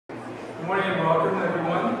Good morning and welcome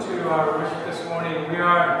everyone to our worship this morning. We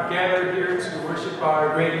are gathered here to worship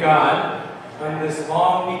our great God on this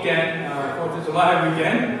long weekend, 4th of July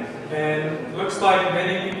weekend. And it looks like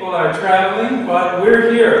many people are traveling, but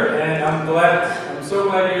we're here, and I'm so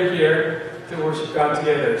glad you're here to worship God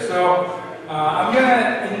together. So I'm going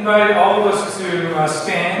to invite all of us to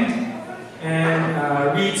stand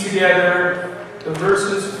and read together the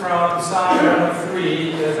verses from Psalm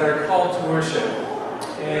 103 as our call to worship.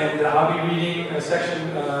 And I'll be reading a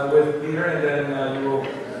section with Peter, and then you will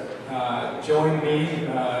join me.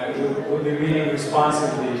 We'll be reading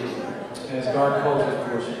responsively as God calls us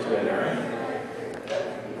to worship together. Right?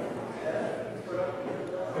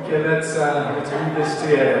 Okay, let's read this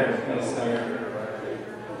together as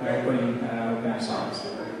our opening songs.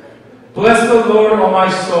 Bless the Lord, O my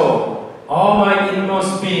soul, all my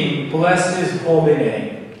inmost being, bless His holy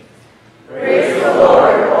name. Praise the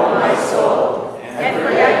Lord, O my soul, and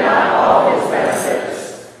forget not all His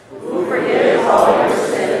benefits, who forgives all your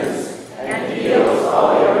sins and heals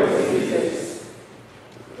all your diseases,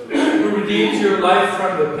 who redeems your life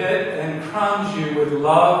from the pit and crowns you with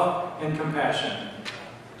love and compassion,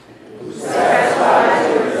 who satisfies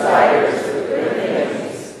your desires with good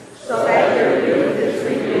things, so that your youth is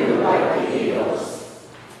renewed like the eagles.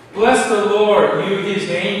 Bless the Lord, you His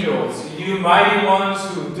angels, you mighty ones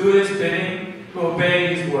who do His bidding, who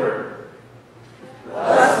obey His word.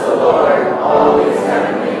 Bless the Lord, all His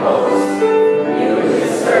heavenly hosts, you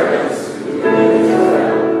His servants who do His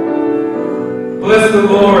will. Bless the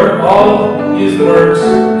Lord, all His works,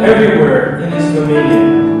 everywhere in His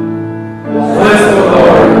dominion. Bless the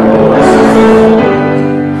Lord, O my soul.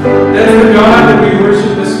 That's the God that we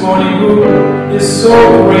worship this morning, who is so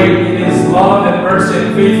great in His love and mercy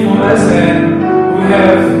and faithfulness, and who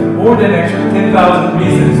have more than actually 10,000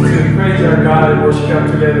 reasons to praise our God and worship Him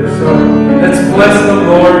together. So let's bless the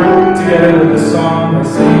Lord together with the song by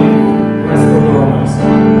singing, Bless the Lord, my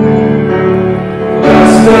soul.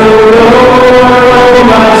 Bless the Lord,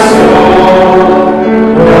 my soul,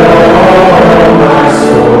 oh, my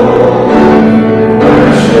soul,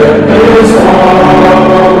 worship His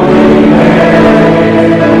holy name.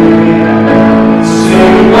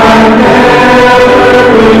 Sing like never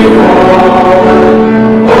before.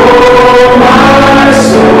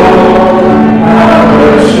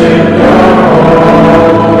 Worship your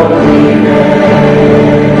holy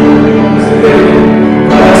name.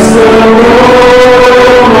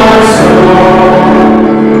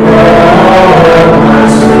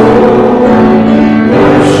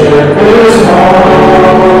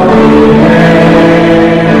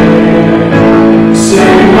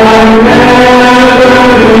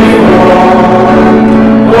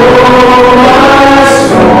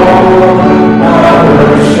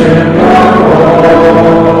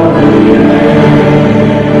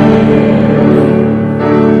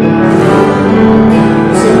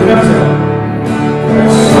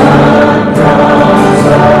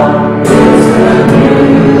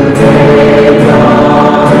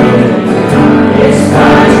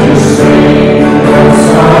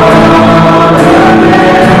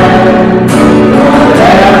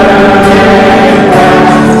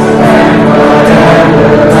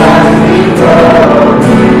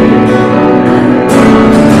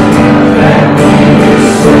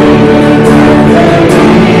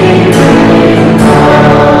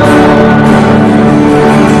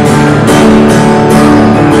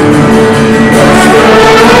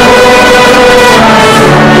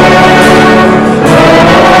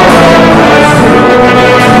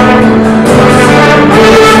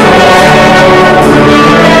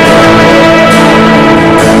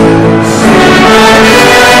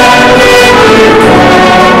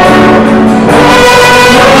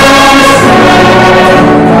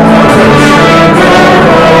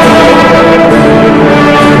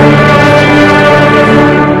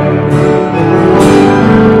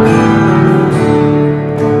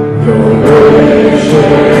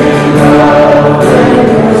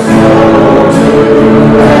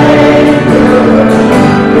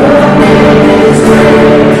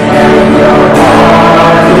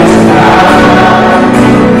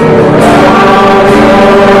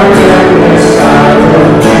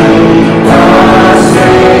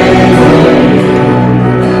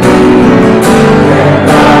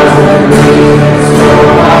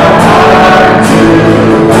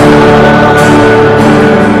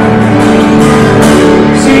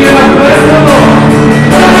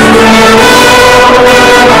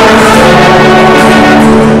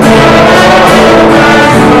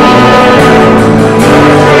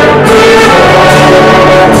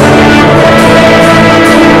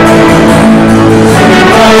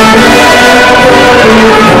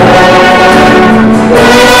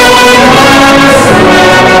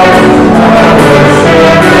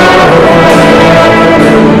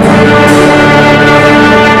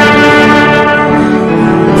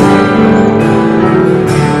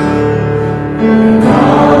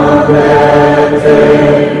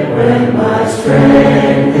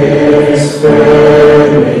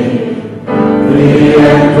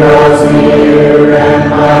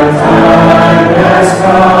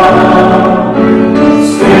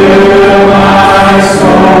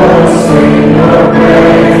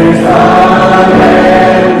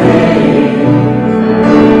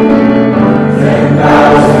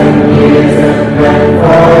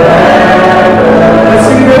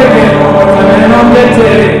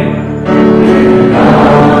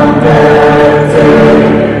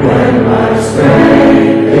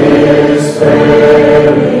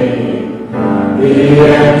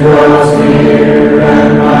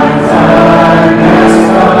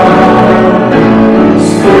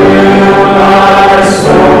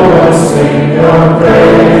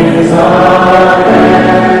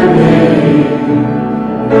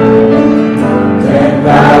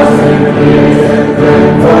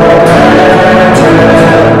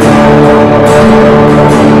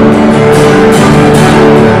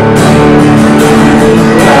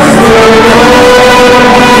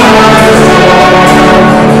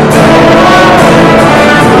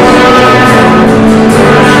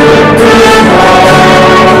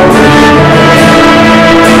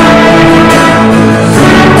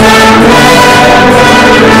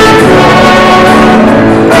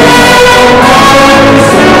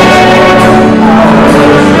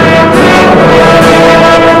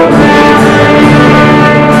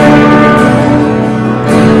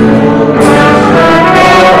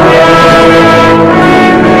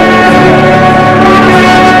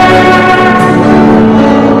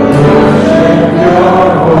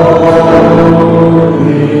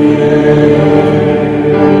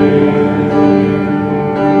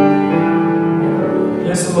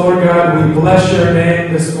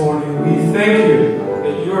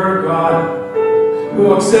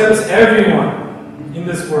 bless everyone in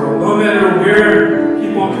this world, no matter where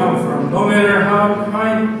people come from, no matter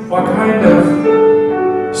what kind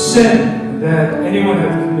of sin that anyone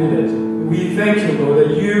has committed. We thank you, Lord,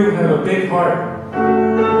 that you have a big heart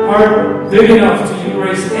big enough to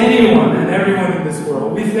embrace anyone and everyone in this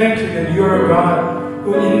world. We thank you that you are a God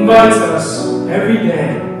who invites us every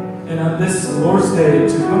day and on this Lord's Day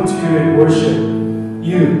to come to you and worship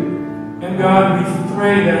you. And God, we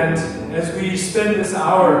pray that as we spend this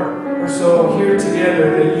hour or so here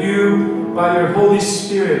together, that you, by your Holy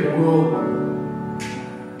Spirit, will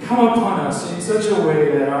come upon us in such a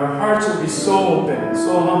way that our hearts will be so open,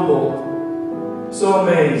 so humbled, so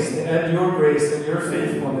amazed at your grace and your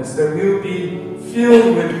faithfulness, that we will be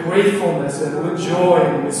filled with gratefulness and with joy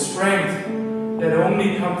and with strength that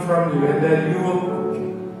only come from you, and that you will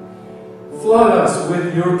flood us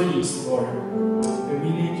with your peace, Lord. And we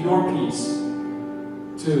need your peace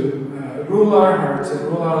to rule our hearts and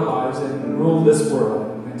rule our lives and rule this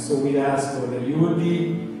world. And so we ask, Lord, that you would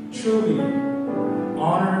be truly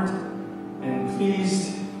honored and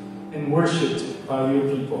pleased and worshipped by your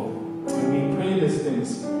people. And we pray these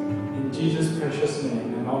things in Jesus' precious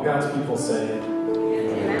name. And all God's people say,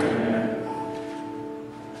 Amen.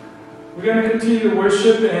 We're going to continue to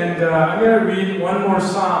worship, and I'm going to read one more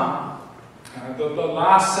psalm. The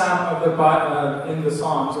last psalm of in the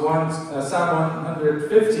Psalms, Psalm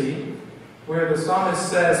 150, where the psalmist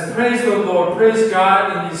says, "Praise the Lord, praise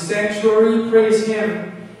God in His sanctuary, praise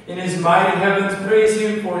Him in His mighty heavens, praise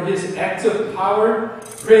Him for His acts of power,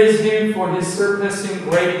 praise Him for His surpassing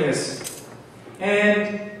greatness."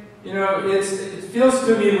 And, it feels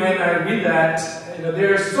to me when I read that,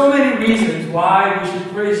 there are so many reasons why we should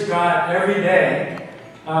praise God every day.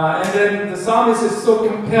 And then the psalmist is so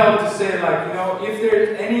compelled to say, if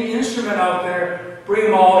there's any instrument out there, bring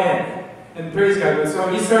them all in and praise God. So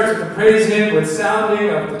he starts to praise Him with sounding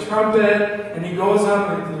of the trumpet, and he goes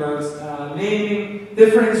on with naming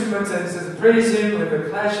different instruments, and it says praise Him with a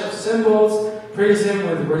clash of cymbals, praise Him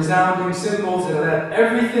with resounding cymbals, and that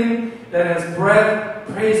everything that has breath,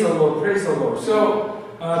 praise the Lord, praise the Lord. So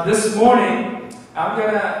this morning, I'm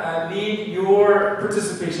going to need your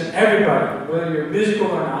participation, everybody, whether you're musical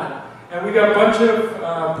or not. And we got a bunch of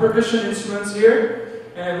percussion instruments here.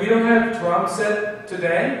 And we don't have drum set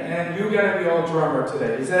today. And you're going to be all drummer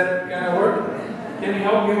today. Is that going to work? Can you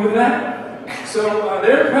help me with that? So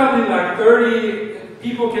there are probably 30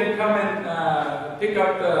 people can come and pick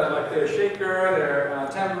up their shaker, their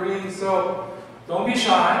tambourine. So don't be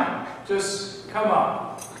shy. Just come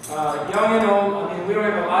up. Young and old, we don't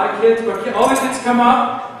have a lot of kids, but all the kids come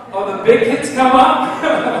up. All the big kids come up.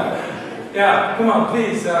 Yeah, come on,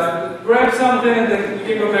 please. Grab something and then you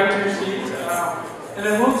can go back to your seats. And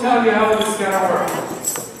then we'll tell you how this is going to work.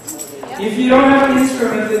 If you don't have an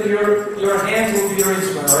instrument, then your hands will be your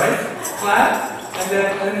instrument, alright? Clap, and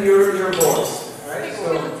then your voice. Alright? So,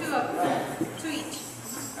 two each.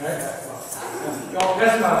 Alright? Don't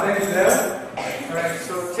pass them out. Thank you, Deb. Alright,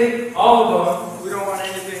 so take all of them. We don't want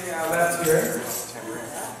anything left here.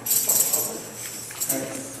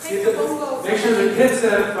 Right. Make sure the kids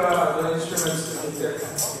have the instruments to meet their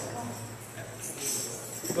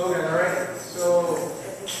Logan, alright? So,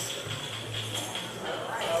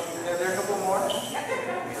 are there a couple more?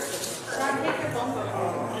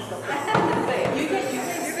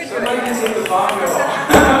 Somebody can take the bongo.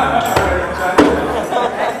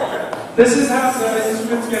 This is how the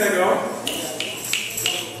instrument's going to go.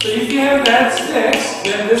 So if you have bad sticks,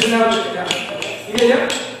 then this is how you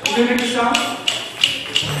can make the sound.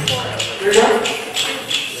 Here we go.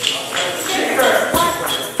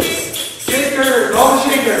 Shakers, all the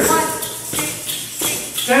shakers.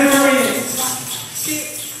 Tambourine.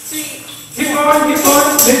 Keep going, make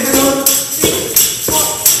the note.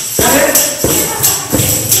 Got it?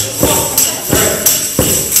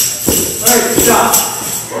 Alright, stop.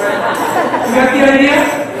 Alright. You got the idea?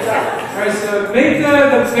 Alright, so make the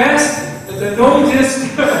best, the noisiest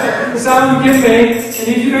sound you can make. And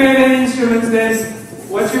if you don't have any instruments, then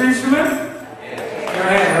what's your instrument? Your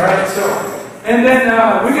hand, alright? So, and then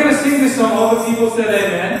we're going to sing this song, all the people said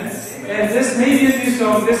amen. And this may be a new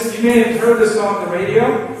song. You may have heard the song on the radio.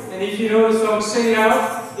 And if you know the song, sing it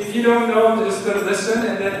out. If you don't know, just listen.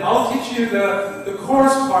 And then I'll teach you the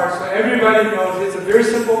chorus part so everybody knows. It's a very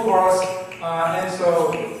simple chorus. And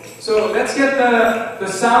so let's get the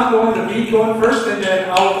sound going, the beat going first, and then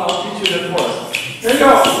I'll teach you the chorus. Here we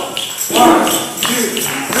go. 1, 2,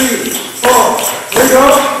 3, 4. Here we go.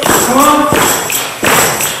 Come on.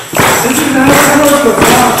 This is how the chorus goes.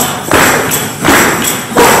 Come on.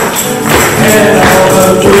 And all the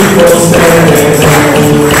people say,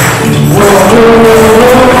 whoa,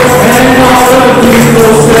 and all the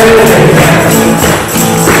people say,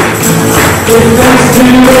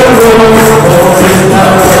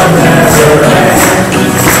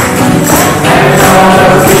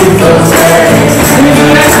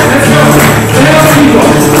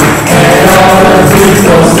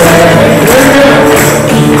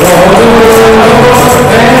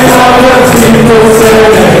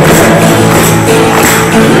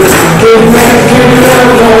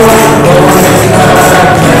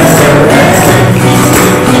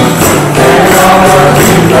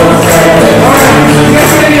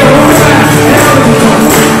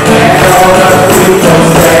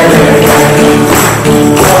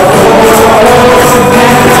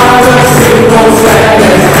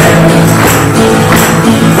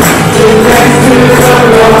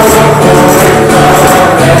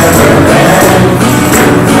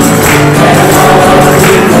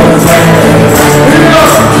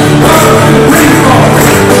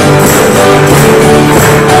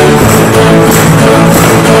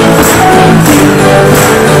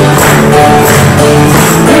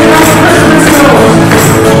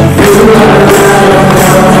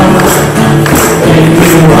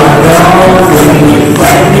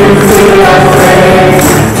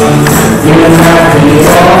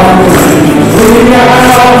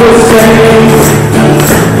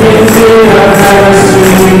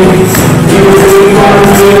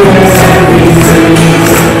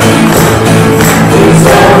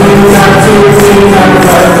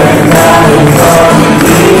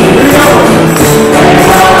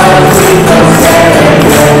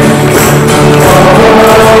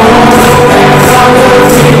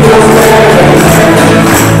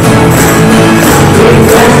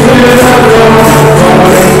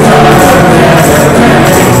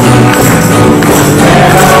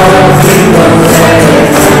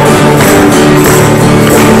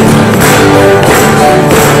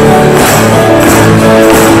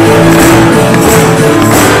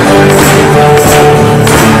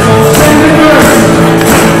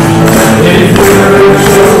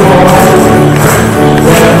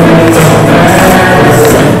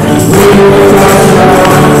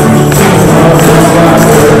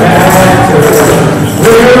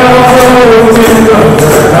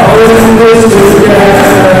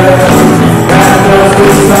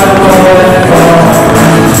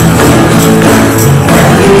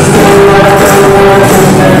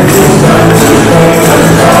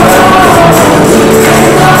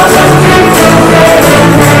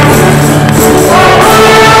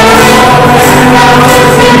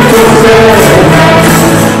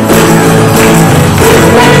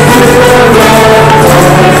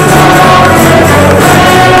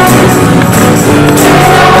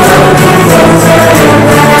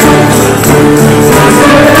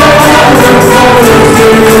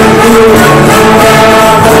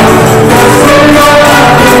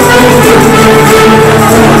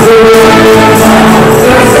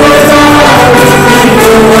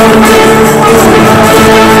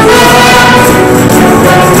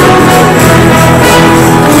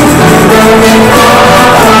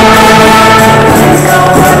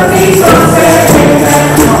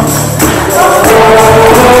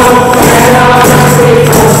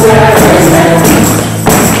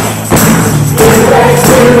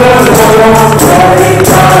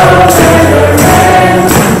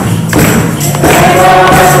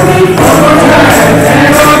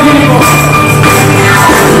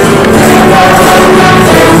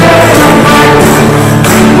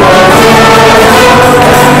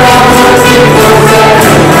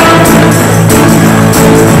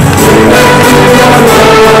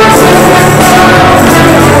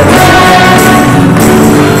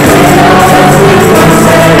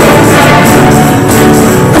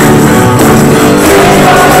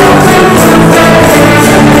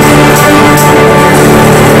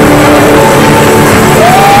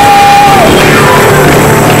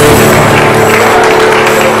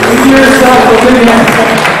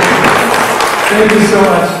 Thank you so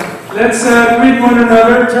much. Let's greet one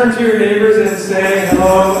another. Turn to your neighbors and say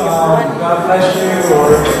hello, God bless you, or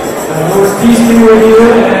Lord's peace be with you.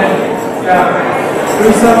 And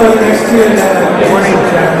bring someone next to you. Good morning.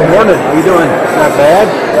 Good morning. How you doing? Not bad.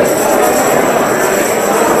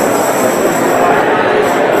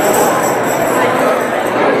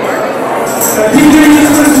 Keep doing this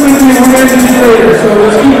with me. We're going to do it later, so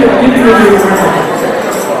let's keep it with you.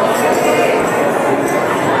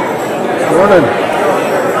 Morning.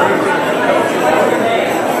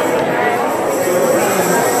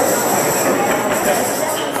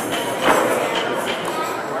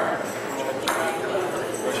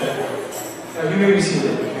 You may be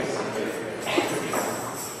seated.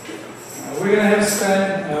 We're going to have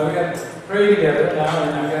spend. We're going to pray together now,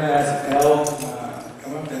 and I'm going to ask Elle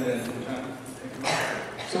come up and then John.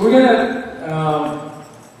 So we're going to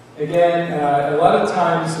again a lot of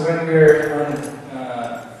times when we're on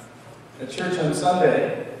at church on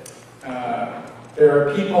Sunday, there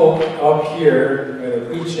are people up here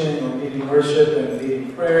preaching or leading worship and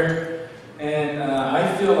leading prayer, and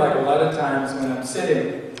I feel like a lot of times when I'm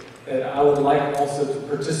sitting that I would like also to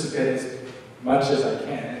participate as much as I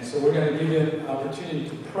can. And so we're going to give you an opportunity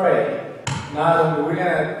to pray. Not only we're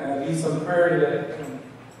going to lead some prayer today.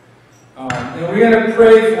 And we're going to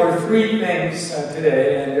pray for three things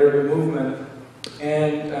today, and there'll be movement.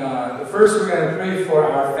 And the first, we're going to pray for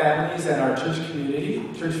our families and our church community,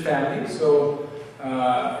 church family. So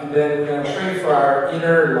And then we're going to pray for our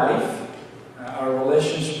inner life, our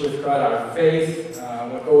relationship with God, our faith,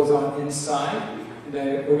 what goes on inside. And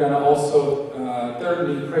then we're going to also,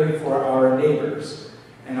 thirdly, pray for our neighbors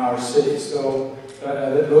and our city. So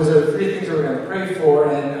those are the three things that we're going to pray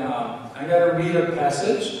for. And I'm going to read a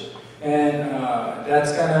passage, and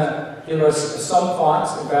that's going to give us some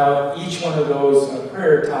thoughts about each one of those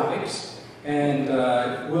prayer topics. And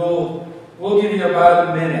we'll give you about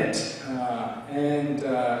a minute.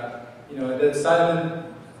 That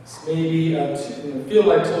silence maybe feel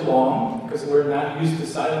like too long because we're not used to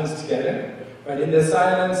silence together. But in the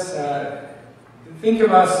silence, think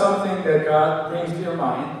about something that God brings to your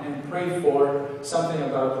mind and pray for something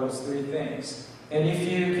about those three things. And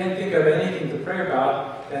if you can't think of anything to pray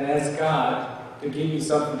about, then ask God to give you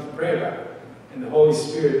something to pray about. And the Holy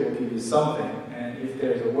Spirit will give you something. And if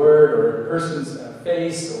there's a word or a person's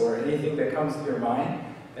face or anything that comes to your mind,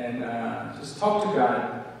 then just talk to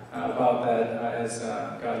God about that as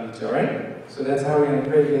God leads you, all right? So that's how we're going to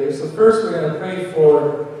pray together. So first we're going to pray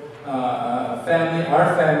for family,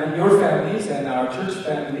 our family, your families, and our church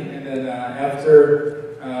family. And then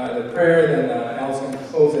after the prayer, then Al's going to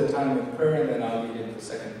close the time with prayer, and then I'll lead into the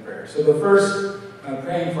second prayer. So the first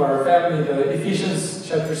praying for our family, the Ephesians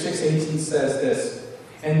chapter 6:18 says this,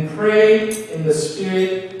 "And pray in the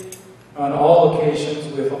Spirit on all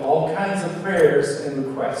occasions with all kinds of prayers and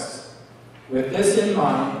requests. With this in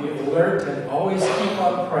mind, be alert and always keep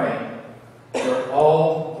on praying for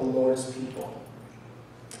all the Lord's people."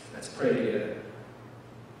 Let's pray together.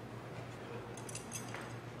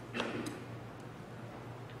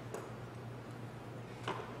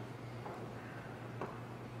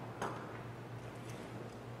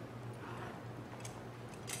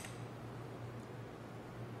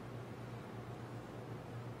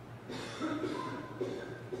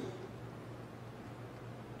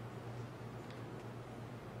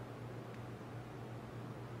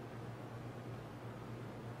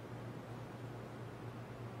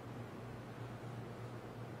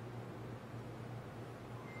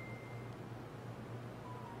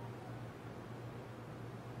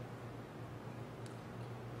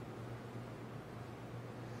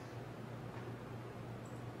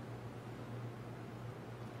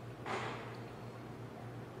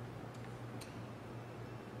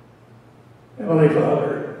 Heavenly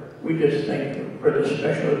Father, we just thank you for this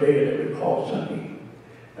special day that we call Sunday.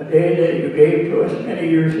 A day that you gave to us many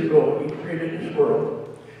years ago when you created this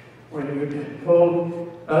world. When you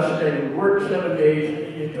told us that you worked 7 days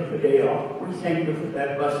and you took a day off. We thank you for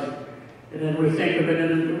that blessing. And then we think of it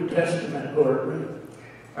in the New Testament, Lord, when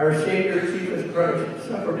our Savior Jesus Christ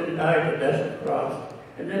suffered and died the death of the cross.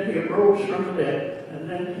 And then he arose from the dead. And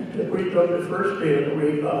then we took the first day of the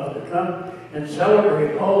week off to come and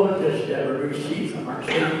celebrate all of this that we received from our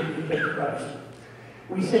Savior Jesus Christ.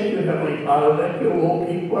 We thank you, Heavenly Father, that you will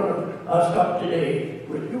keep one of us up today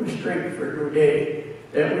with new strength for your day,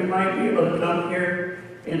 that we might be able to come here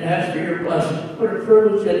and ask for your blessing. What a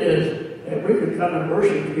privilege it is that we could come and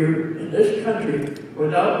worship you in this country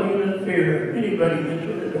without being in fear of anybody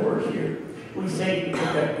into the doors here. We thank you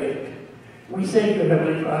for that gift. We thank you,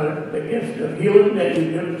 Heavenly Father, for the gift of healing that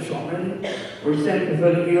you give to so many. We thank you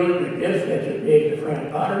for the healing, the gift that you gave to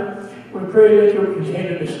Friend Potter. We pray that you'll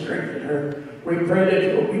continue to strengthen her. We pray that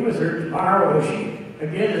you'll be with her tomorrow as she,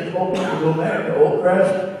 again, is hoping to go back to Oak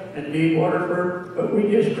Crest and leave Waterford. But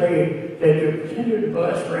we just pray that you'll continue to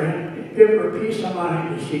bless Fran and give her peace of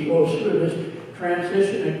mind as she goes through this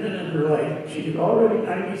transition again in her life. She's already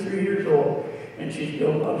 93 years old, and she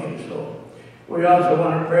still loves you so. We also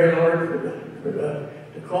want to pray, Lord, for the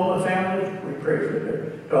Tacoma family. We pray for their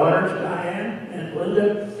daughters, Diane and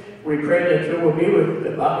Linda. We pray that you will be with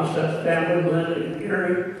the Bobby Suss family, Linda and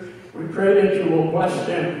Gary. We pray that you will bless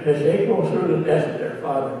them as they go through the death of their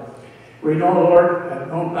father. We know, Lord, I've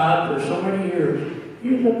known God for so many years.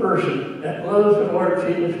 He is a person that loves the Lord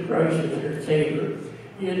Jesus Christ as their Savior.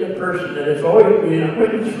 He is a person that has always been a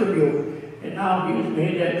witness for you. And now he has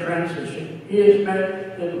made that transition. He has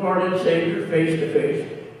met his Lord and Savior face to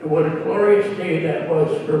face. And what a glorious day that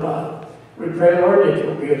was for Bob. We pray, Lord, that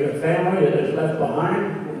you'll be with the family that is left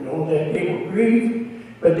behind. We know that they will grieve,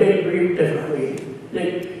 but they grieve differently.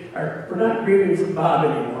 We're not grieving for Bob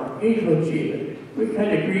anymore. He's with Jesus. We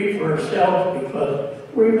kind of grieve for ourselves because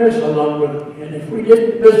we miss a loved one. And if we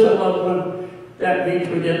didn't miss a loved one, that means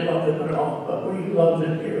we didn't love them at all. But we love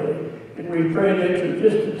them dearly. And we pray that you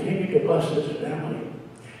just continue to bless this family.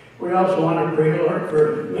 We also want to pray, Lord,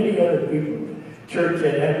 for many other people in the church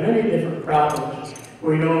that have many different problems.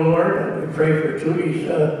 We know, Lord, that we pray for Judy's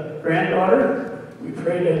granddaughter. We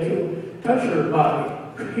pray that you touch her body,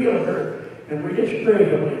 heal her. And we just pray,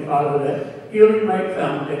 Heavenly Father, that healing might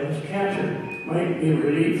come, that his cancer might be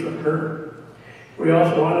relieved from her. We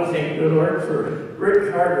also want to thank the Lord for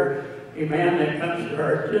Rick Carter, a man that comes to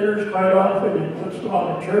our dinners quite often and puts them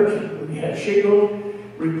on the church. We had shingles.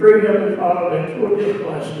 We pray, Heavenly Father, that you will just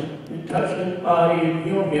bless him and touch his body and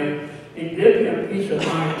heal him and give him peace of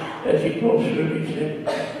mind as he goes through these things.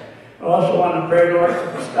 I also want to pray, Lord,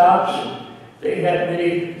 for the stops. They have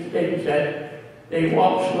many things that they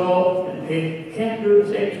walk slow and they can't do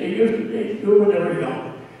the things they used to do when they were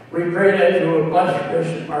young. We pray that you will bless Chris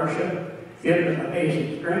and Marcia. Give them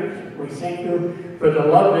amazing strength. We thank you for the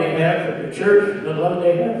love they have for the church and the love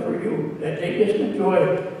they have for you, that they just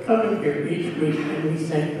enjoy coming here each week, and we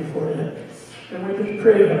thank you for that. And we just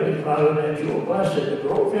pray, Heavenly Father, that you will bless the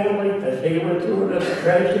Grove family as they went through another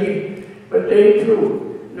tragedy, but they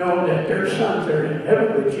too know that their sons are in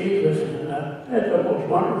heaven with Jesus, and that's the most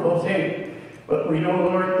wonderful thing. But we know,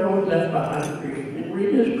 Lord, no one's left behind for you. And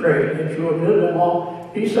we just pray that you will give them all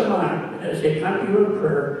peace of mind as they come to you in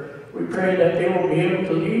prayer. We pray that they will be able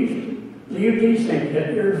to leave these things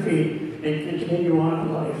at your feet and continue on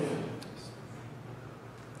in life.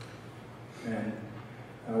 Amen.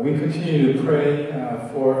 We continue to pray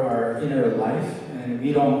for our inner life, and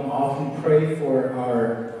we don't often pray for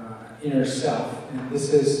our inner self. And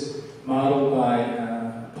this is modeled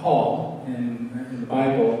by Paul in the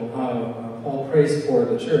Bible, how Paul prays for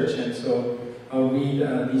the church. And so I'll read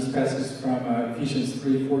these passages from Ephesians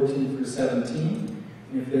 3:14 through 17.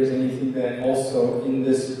 And if there's anything that also in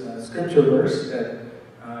this scripture verse that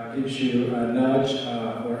gives you a nudge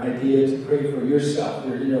or idea to pray for yourself,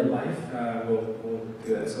 your inner life, we'll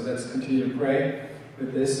do that. So let's continue to pray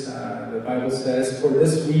with this. The Bible says, "For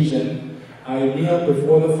this reason I kneel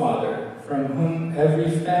before the Father, from whom every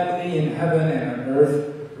family in heaven and on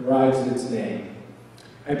earth derives its name.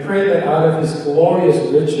 I pray that out of his glorious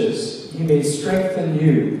riches he may strengthen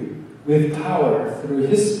you with power through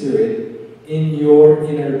his Spirit in your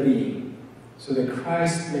inner being, so that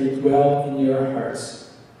Christ may dwell in your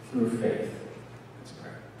hearts through faith." Let's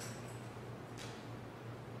pray.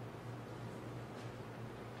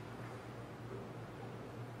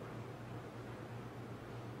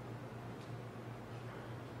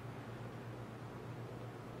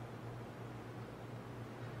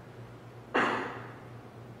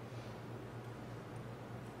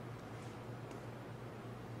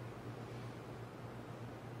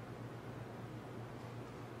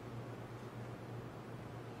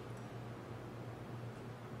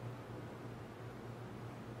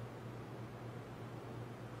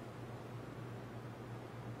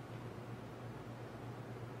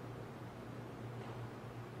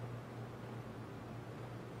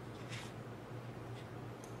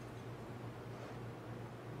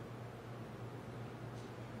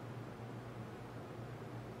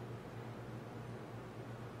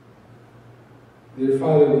 Dear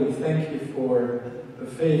Father, we thank you for the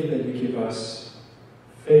faith that you give us,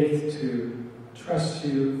 faith to trust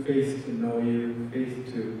you, faith to know you,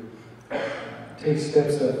 faith to take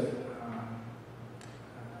steps of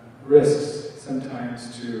risks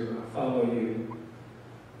sometimes to follow you.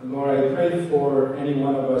 And Lord, I pray for any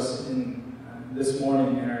one of us in this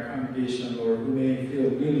morning in our congregation, Lord, who may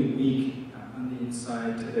feel really weak on the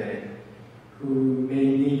inside today, who may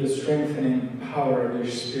need the strengthening power of your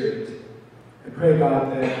Spirit. I pray,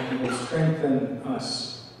 God, that you will strengthen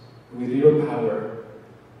us with your power.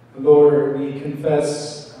 Lord, we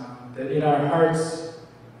confess that in our hearts,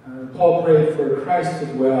 Paul prayed for Christ to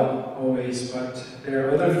dwell always, but there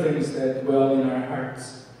are other things that dwell in our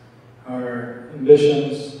hearts. Our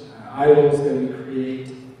ambitions, idols that we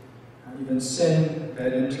create, even sin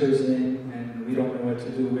that enters in and we don't know what to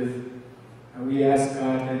do with. We ask,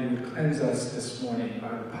 God, that you would cleanse us this morning by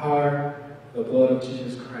the power of the blood of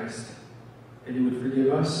Jesus Christ. That you would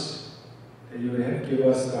forgive us, that you would give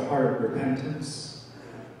us the heart of repentance,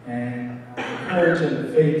 and the courage and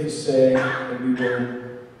the faith to say that we will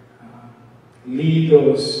leave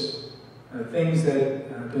those things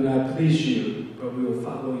that do not please you, but we will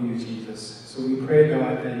follow you, Jesus. So we pray,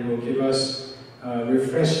 God, that you will give us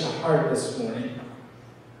refresh the heart this morning,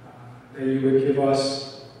 that you would give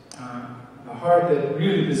us a heart that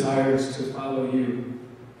really desires to follow you,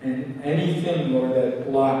 and anything, Lord, that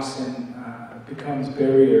blocks and becomes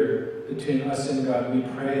barrier between us and God, we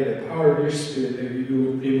pray the power of your Spirit that you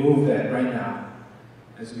would remove that right now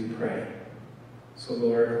as we pray. So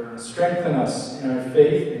Lord, strengthen us in our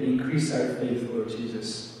faith and increase our faith, Lord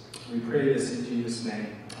Jesus. We pray this in Jesus' name.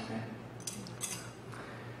 Amen.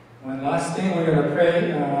 One last thing we're going to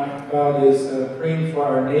pray about is praying for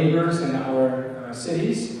our neighbors and our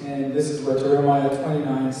cities. And this is what Jeremiah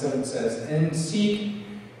 29:7 says. "And seek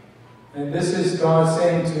And this is God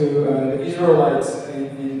saying to the Israelites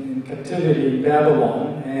in captivity in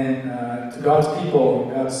Babylon, and to God's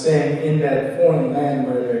people, God saying in that foreign land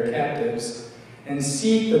where they're captives, and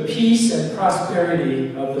seek the peace and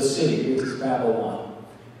prosperity of the city, which is Babylon,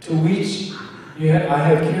 to which I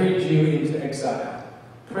have carried you into exile.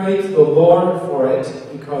 Pray to the Lord for it,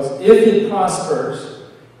 because if it prospers,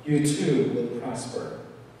 you too will prosper.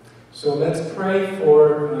 So let's pray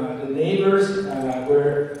for the neighbors,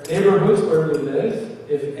 neighborhoods where we live.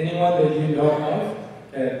 If anyone that you know of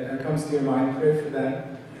that comes to your mind, pray for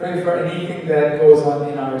them. Pray for anything that goes on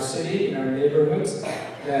in our city, in our neighborhoods,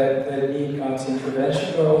 that need God's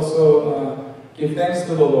intervention, but also give thanks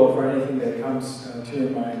to the Lord for anything that comes to your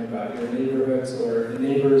mind about your neighborhoods or the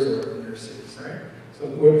neighbors or in your cities. All right? So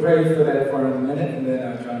we'll pray for that for a minute, and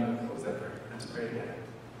then John will close that prayer. Let's pray together.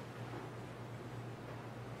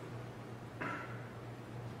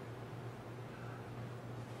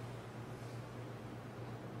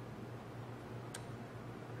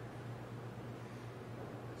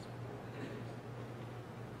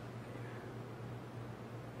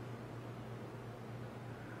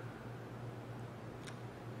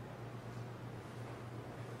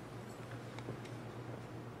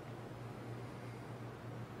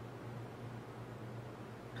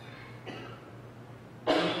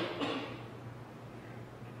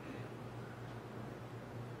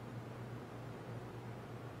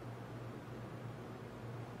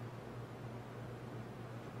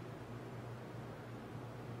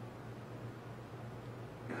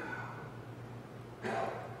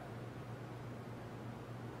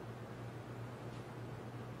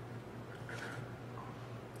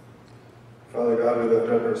 Father God, we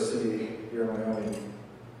lift up our city here in Wyoming.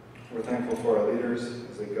 We're thankful for our leaders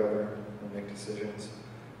as they govern and make decisions.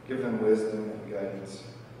 Give them wisdom and guidance.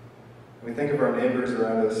 We think of our neighbors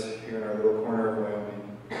around us here in our little corner of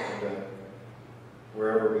Wyoming, and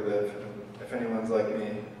wherever we live. And if anyone's like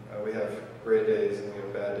me, we have great days and we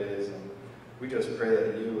have bad days, and we just pray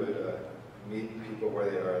that you would meet people where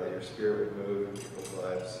they are, that your spirit would move in people's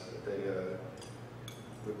lives, that they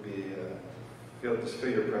would be just feel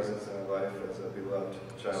your presence in our life as a beloved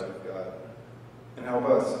child of God. And help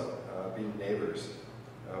us be neighbors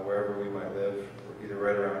wherever we might live, either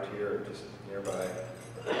right around here or just nearby,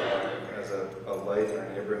 as a light in our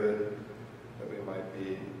neighborhood, that we might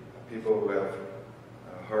be people who have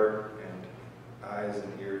a heart and eyes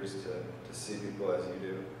and ears to see people as you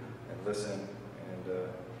do, and listen, and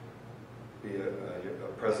be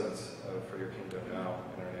a presence for your kingdom now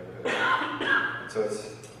in our neighborhood. And so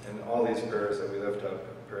it's in all these prayers that we lift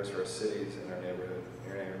up, prayers for our cities and our neighborhood. In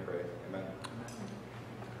your name we pray. Amen.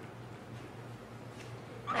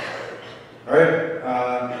 All right,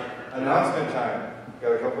 announcement time.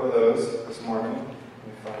 Got a couple of those this morning. Let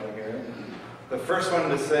me find them here. The first one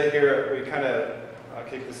to say here, we kind of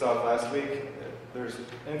kicked this off last week. There's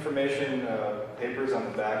information papers on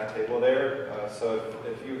the back table there. So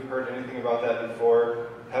if you've heard anything about that before,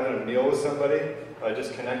 having a meal with somebody,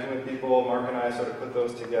 just connecting with people, Mark and I sort of put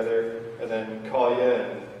those together and then call you,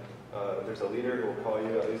 and there's a leader who will call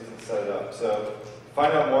you at least and set it up. So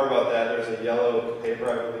find out more about that. There's a yellow paper,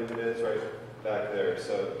 I believe it is, right back there.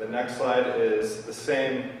 So the next slide is the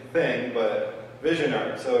same thing, but vision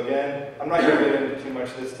art. So again, I'm not going to get into too much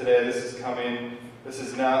of this today. This is coming. This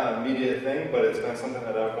is not an immediate thing, but it's been something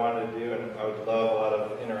that I've wanted to do, and I would love a lot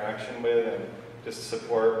of interaction with and just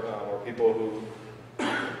support or people who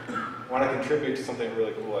want to contribute to something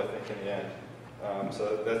really cool, I think, in the end.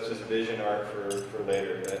 So that's just vision art for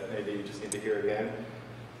later that maybe you just need to hear again.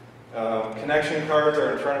 Connection cards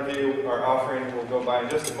are in front of you. Our offering will go by in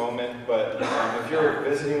just a moment, but if you're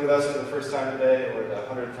visiting with us for the first time today or the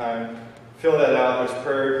 100th time, fill that out. There's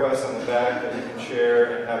prayer requests on the back that you can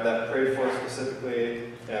share and have that prayed for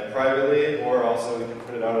specifically and privately, or also we can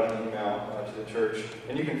put it out on an email to the church.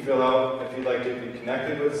 And you can fill out, if you'd like to be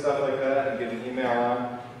connected with stuff like that and get an email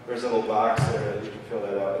on, there's a little box there that you can fill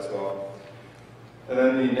that out as well. And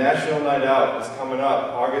then the National Night Out is coming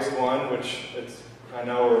up, August 1, which I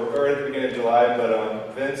know we're at the beginning of July,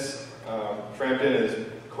 but Vince Frampton is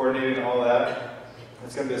coordinating all that.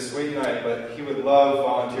 It's going to be a sweet night, but he would love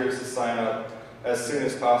volunteers to sign up as soon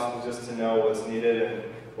as possible just to know what's needed and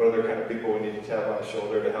what other kind of people we need to tap on the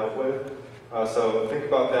shoulder to help with. So think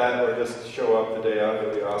about that, or just show up the day of.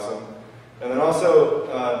 It'll be awesome. And then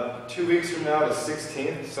also, 2 weeks from now, the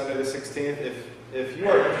 16th, Sunday the 16th, if you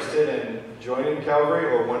are interested in joining Calvary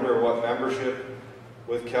or wonder what membership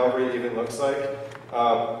with Calvary even looks like,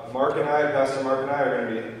 Pastor Mark and I are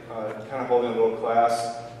going to be kind of holding a little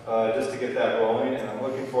class just to get that rolling, and I'm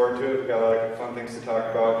looking forward to it. We've got a lot of fun things to talk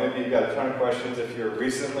about. Maybe you've got a ton of questions if you're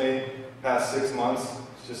recently past 6 months.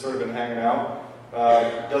 It's just sort of been hanging out.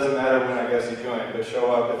 Doesn't matter when I guess you join, but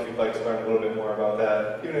show up if you'd like to learn a little bit more about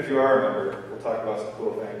that. Even if you are a member, we'll talk about some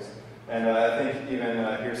cool things. And I think even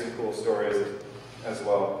hear some cool stories as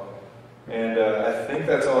well. And I think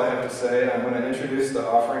that's all I have to say. I'm going to introduce the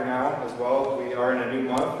offering now as well. We are in a new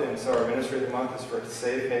month, and so our ministry of the month is for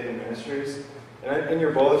Safe Haven Ministries. And in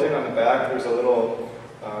your bulletin on the back, there's a little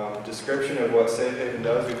description of what Safe Haven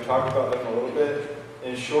does. We've talked about them a little bit.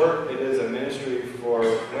 In short, it is a ministry for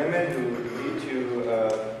women who need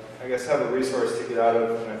to, I guess, have a resource to get out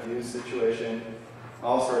of an abuse situation,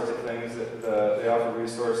 all sorts of things. They offer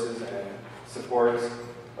resources and supports.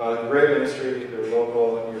 Great ministry. They're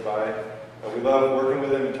local and nearby. We love working with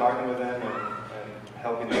them and talking with them and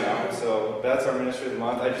helping them out. So that's our ministry of the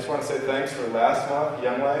month. I just want to say thanks for last month,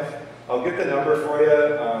 Young Life. I'll get the number for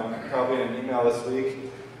you, probably in an email this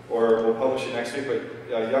week, or we'll publish it next week. But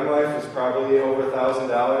Young Life was probably over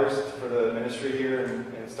 $1,000 for the ministry here,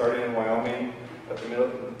 and starting in Wyoming at the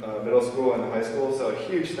middle school and the high school. So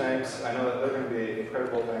huge thanks. I know that they're going to be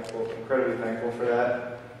incredibly thankful for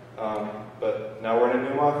that. But now we're in a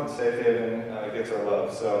new month, and Safe Haven gets our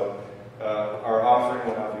love. So our offering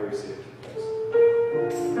will not be received.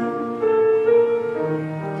 Thanks.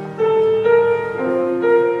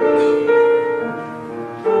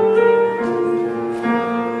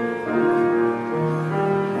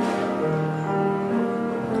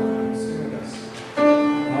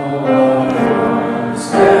 Oh,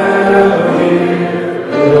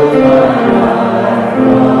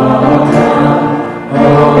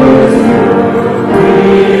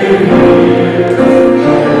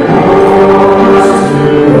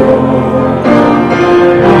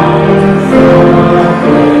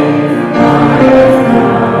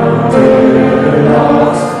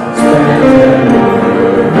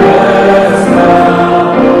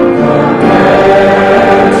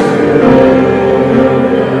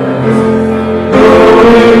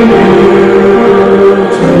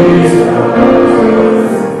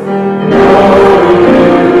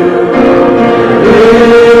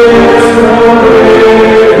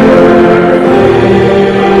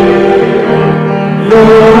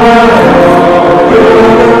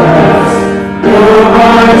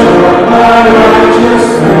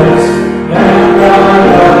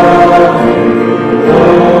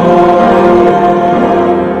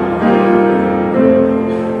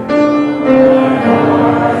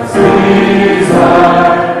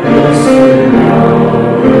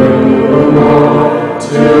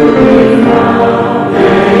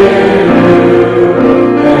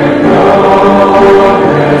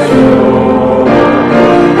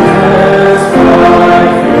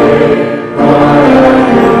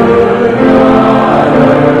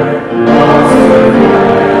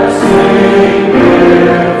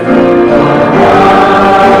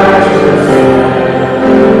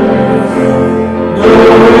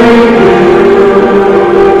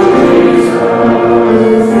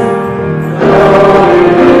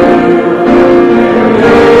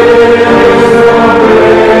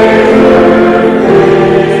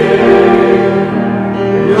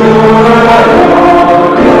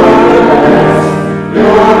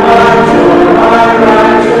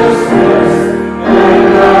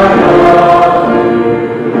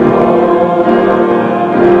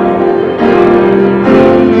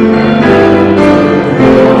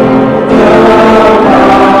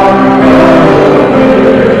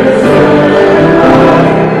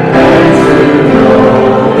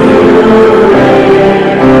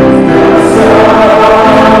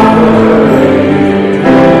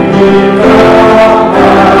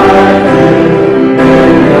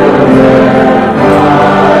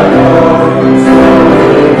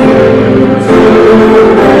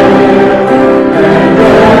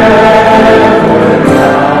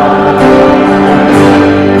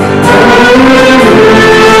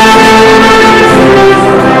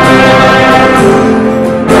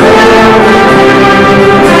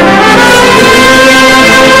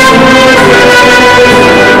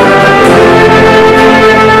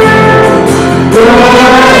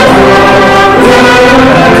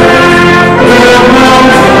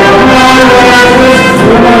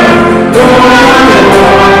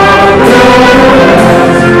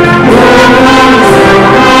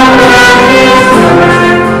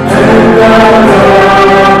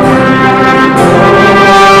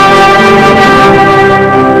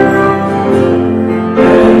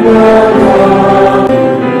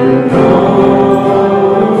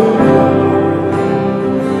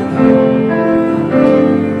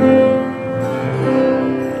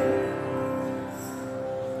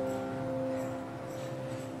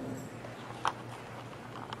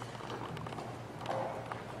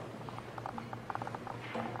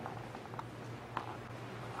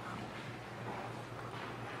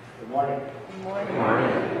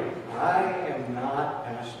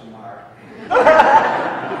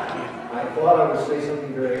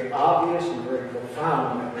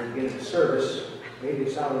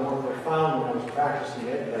 sounded more profound when I was practicing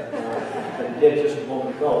it, but it did just a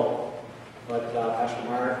moment ago. But Pastor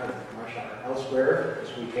Mark and Marsha are elsewhere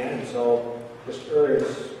this weekend, and so just earlier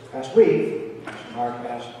this past week, Pastor Mark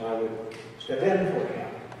asked if I would step in for him.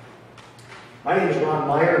 My name is Ron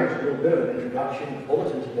Meyer, and there's a little bit of an introduction to the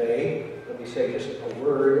bulletin today. Let me say just a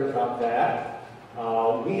word about that.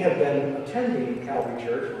 We have been attending Calvary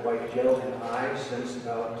Church, my wife Jill and I, since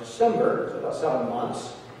about December, so about 7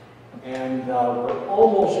 months, and we're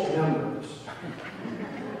almost members.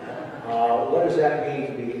 What does that mean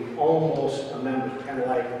to be almost a member? Kind of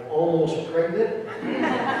like almost pregnant?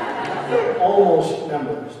 Almost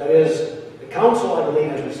members. That is, the council, I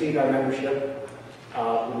believe, has received our membership.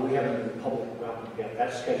 We haven't been public welcome yet.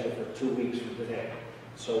 That's scheduled for 2 weeks from today.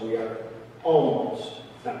 So we are almost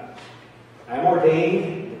members. I am ordained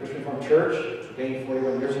in the Christian Reformed Church. I was ordained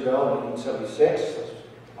 41 years ago in 1976. That's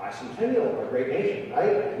bicentennial of our great nation,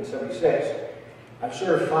 right? 1976. I've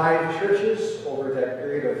served 5 churches over that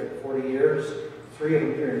period of 40 years. 3 of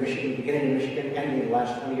them here in Michigan, beginning in Michigan, ending the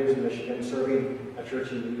last 20 years in Michigan, serving a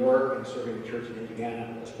church in New York and serving a church in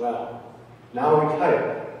Indiana as well. Now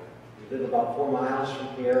retired. We live about 4 miles from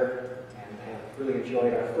here and have really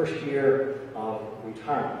enjoyed our first year of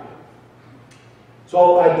retirement.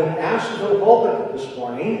 So I've been asked to go to the pulpit this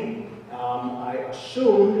morning. I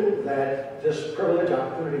assumed that this privilege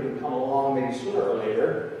opportunity would come along maybe sooner or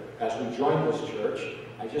later as we joined this church.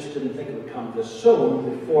 I just didn't think it would come this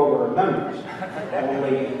soon before we're members.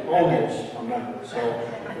 Only almost a member. So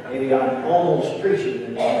maybe I'm almost preaching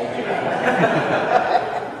in this.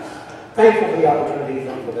 Thankful for the opportunity,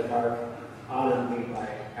 thankful that Mark honored me by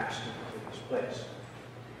asking me to this place.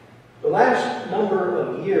 The last number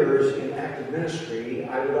of years in active ministry,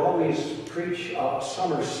 I would always preach a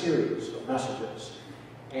summer series of messages.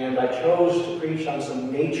 And I chose to preach on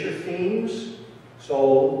some nature themes.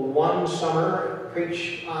 So one summer,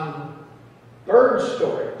 preach on bird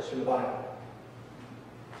stories in the Bible.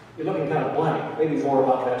 You're looking kind of blank. Maybe more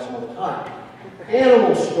about that some other time.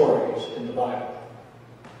 Animal stories in the Bible.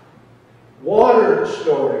 Water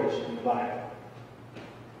stories in the Bible.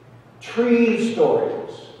 Tree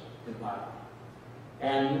stories in the Bible.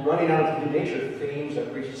 And running out of the nature themes, I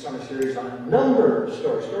preached a summer series on number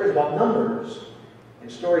stories. Stories about numbers.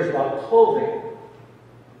 And stories about clothing.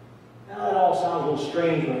 Now, that all sounds a little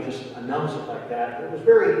strange when I just announce it like that, but it was a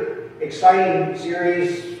very exciting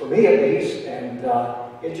series, for me at least, and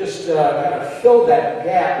it just kind of filled that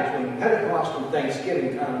gap between Pentecost and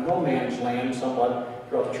Thanksgiving, kind of no man's land somewhat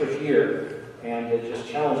throughout the church year, and it just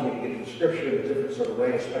challenged me to get into Scripture in a different sort of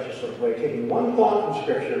way, a special sort of way, taking one thought from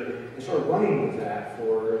Scripture and sort of running with that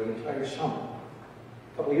for the entire summer.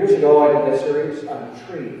 A couple of years ago, I did that series on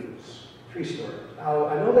trees, tree stories. Now,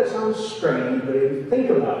 I know that sounds strange, but if you think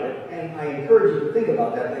about it, and I encourage you to think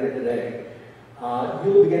about that later today,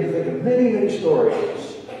 you'll begin to think of many, many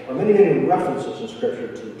stories, or many, many references in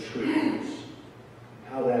Scripture to trees,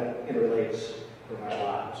 how that interrelates with our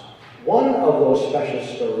lives. One of those special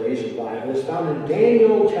stories in the Bible is found in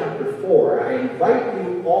Daniel chapter 4. I invite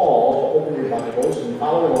you all to open your Bibles and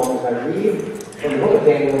follow along as I read from the book of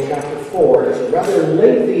Daniel chapter 4. It's a rather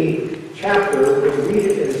lengthy chapter. We'll read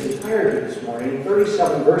it in its entirety this morning,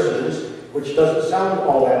 37 verses, which doesn't sound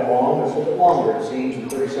all that long. It's a little bit longer, it seems, in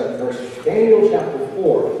 37 verses. Daniel chapter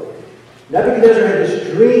 4. Nebuchadnezzar had this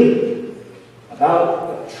dream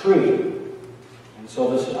about a tree. And so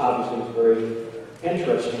this obviously is a very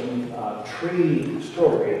interesting tree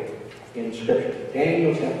story in Scripture.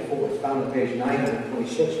 Daniel chapter 4. It's found on page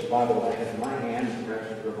 926, the Bible that I have in my hand, and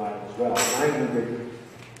perhaps in your Bible as well.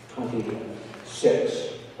 926.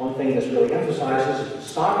 One thing this really emphasizes is the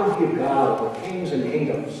sovereignty of God over kings and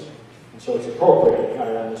kingdoms. And so it's appropriate kind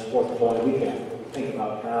of on this 4th of July weekend when we think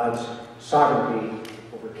about God's sovereignty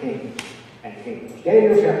over kings and kingdoms.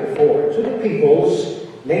 Daniel chapter 4. To the peoples,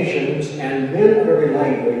 nations, and men of every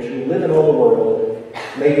language who live in all the world,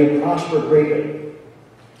 may you prosper greatly.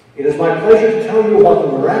 It is my pleasure to tell you about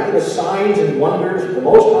the miraculous signs and wonders that the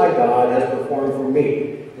Most High God has performed for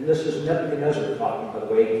me. And this is Nebuchadnezzar talking, by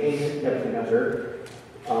the way, King Nebuchadnezzar.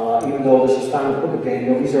 Even though this is found in the book of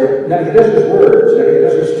Daniel, these are Nebuchadnezzar's words,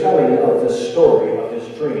 Nebuchadnezzar's telling of this story, of his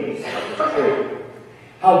dream, of his dream.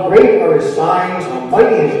 How great are his signs, how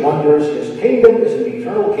mighty his wonders. His kingdom is an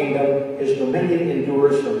eternal kingdom. His dominion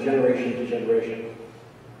endures from generation to generation.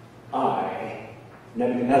 I,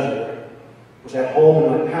 Nebuchadnezzar, was at home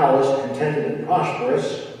in my palace, contented and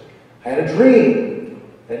prosperous. I had a dream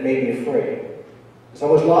that made me afraid. As I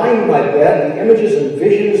was lying in my bed, the images and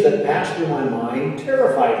visions that passed through my mind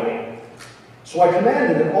terrified me. So I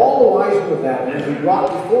commanded that all the wise men of Babylon be brought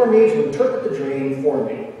before me to interpret the dream for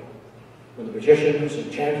me. When the magicians,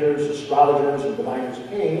 enchanters, astrologers, and diviners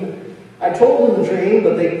came, I told them the dream,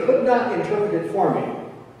 but they could not interpret it for me.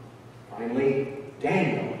 Finally,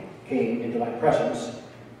 Daniel came into my presence,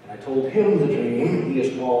 and I told him the dream. He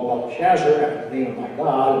is called Belteshazzar, after the name of my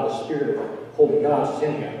God, and the spirit of holy gods is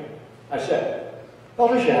in him. I said,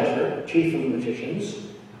 Belteshazzar, chief of the magicians,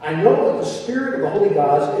 I know that the spirit of the holy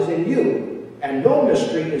gods is in you, and no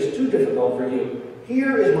mystery is too difficult for you.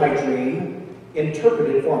 Here is my dream, interpret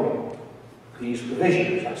it for me. These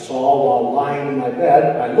provisions I saw while lying in my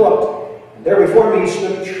bed. I looked, and there before me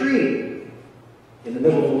stood a tree in the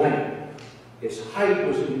middle of the land. Its height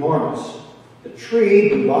was enormous. The tree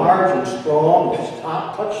grew large and strong. Its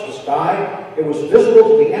top touched the sky. It was visible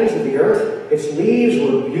to the ends of the earth. Its leaves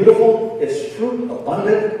were beautiful, its fruit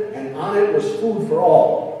abundant, and on it was food for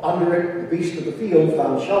all. Under it, the beasts of the field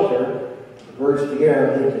found shelter. The birds of the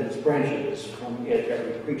air lived in its branches. From it,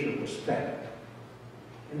 every creature was fed.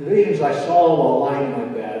 In the visions I saw while lying in my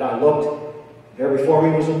bed, I looked, and there before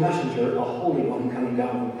me was a messenger, a holy one coming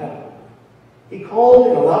down from heaven. He called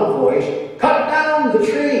in a loud voice, cut down the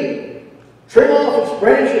tree, trim off its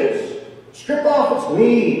branches, strip off its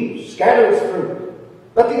leaves, scatter its fruit.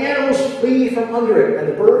 Let the animals flee from under it, and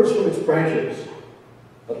the birds from its branches.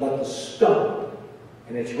 But let the stump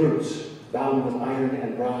and its roots, bound with iron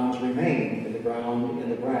and bronze, remain in the ground, in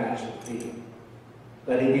the grass of the field.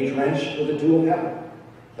 Let him be drenched with the dew of heaven.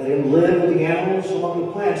 Let him live with the animals among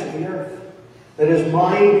the plants of the earth. Let his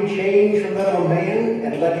mind be changed from that of a man,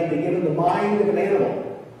 and let him be given the mind of an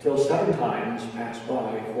animal, till 7 times pass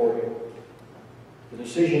by for him. The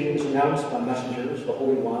decision is announced by messengers, the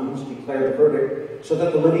holy ones declare the verdict, so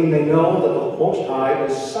that the living may know that the Most High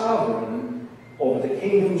is sovereign over the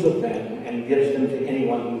kingdoms of men, and gives them to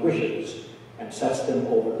anyone he wishes, and sets them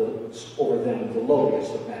over them the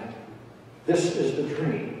lowliest of men. This is the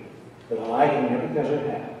dream that I, King Nebuchadnezzar,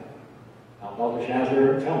 had. Now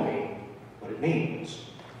Belteshazzar, tell me what it means.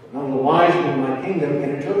 For none of the wise men in my kingdom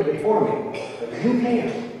can interpret it for me, but you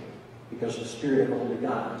can, because the spirit of the holy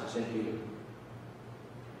gods is in you.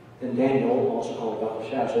 Then Daniel, also called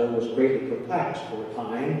Belteshazzar, was greatly perplexed for a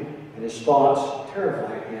time, and his thoughts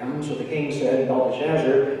terrified him. So the king said,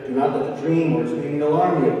 Belteshazzar, do not let the dream or its meaning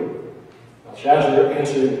alarm you. Belteshazzar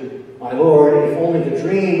answered, my lord, if only the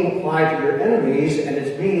dream applied to your enemies and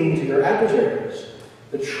its meaning to your adversaries.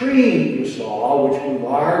 The tree you saw, which grew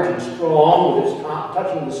large and strong, with its top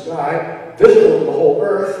touching the sky, visible to the whole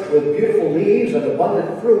earth, with beautiful leaves and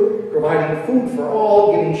abundant fruit, providing food for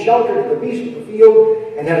all, giving shelter to the beasts of the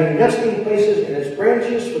field, and having nesting places in its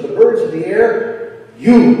branches for the birds of the air,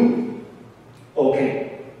 you, O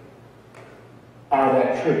king, are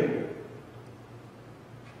that tree.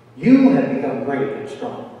 You have become great and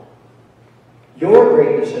strong. Your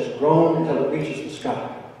greatness has grown until it reaches the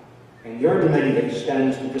sky, and your dominion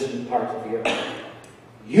extends to distant parts of the earth.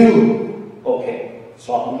 You, O king,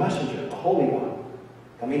 saw a messenger, a holy one,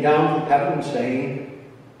 coming down from heaven and saying,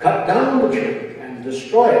 cut down the tree and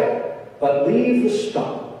destroy it, but leave the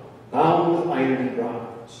stump bound with iron and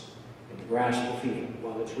bronze in the grass of the field,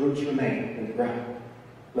 while its roots remain in the ground.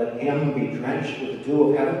 Let him be drenched with the dew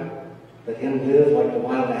of heaven. Let him live like the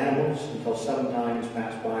wild animals until 7 times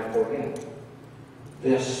pass by for him.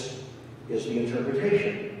 This is the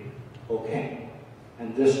interpretation, O king,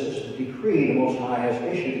 and this is the decree the Most High has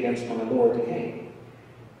issued against my lord the king.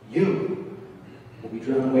 You will be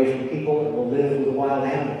driven away from people and will live with the wild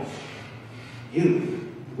animals.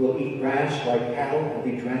 You will eat grass like cattle and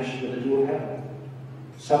be drenched with the dew of heaven.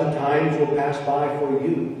 7 times will pass by for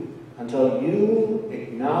you until you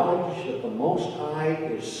acknowledge that the Most High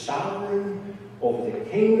is sovereign over the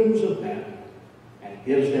kingdoms of men and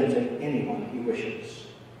gives them to anyone he wishes.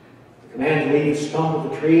 The command to leave the stump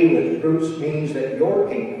of the tree with its roots means that your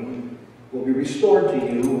kingdom will be restored to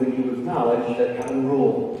you when you acknowledge that heaven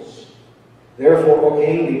rules. Therefore, O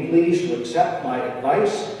king, be pleased to accept my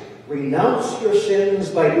advice. Renounce your sins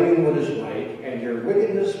by doing what is right, and your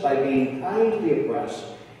wickedness by being kind to the oppressed.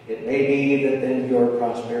 It may be that then your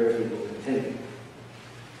prosperity will continue.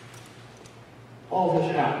 All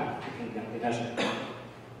this happened to King Nebuchadnezzar.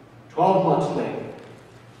 12 months later,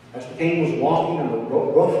 as the king was walking on the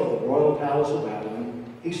roof of the royal palace of Babylon,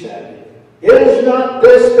 he said, is not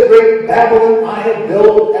this the great Babylon I have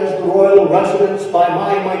built as the royal residence by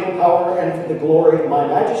my mighty power and for the glory of my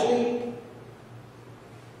majesty?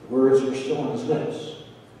 The words were still on his lips.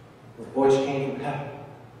 The voice came from heaven.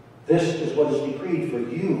 This is what is decreed for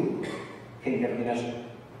you, King Nebuchadnezzar.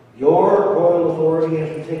 Your royal authority has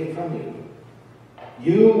been taken from you.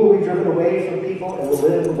 You will be driven away from people and will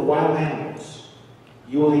live with the wild animals.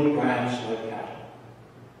 You will eat grass like cattle.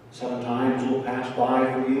 7 times will pass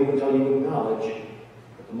by for you until you acknowledge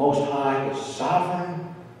that The Most High is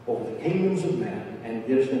sovereign over the kingdoms of men and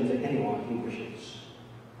gives them to anyone he wishes.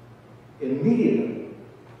 Immediately,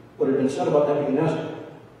 what had been said about Nebuchadnezzar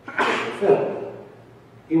was fulfilled.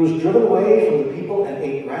 He was driven away from the people and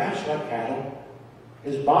ate grass like cattle.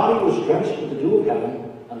 His body was drenched with the dew of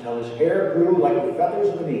heaven until his hair grew like the feathers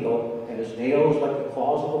of an eagle and his nails like the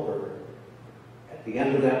claws of a bird. At the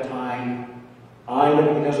end of that time, I,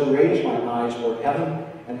 Nebuchadnezzar, raised my eyes toward heaven,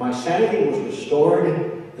 and my sanity was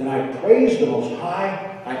restored. Then I praised the Most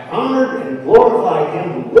High. I honored and glorified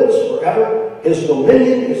him who lives forever. His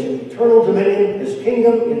dominion is an eternal dominion. His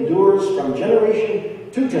kingdom endures from generation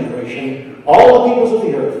to generation. All the peoples of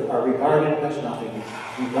the earth are regarded as nothing.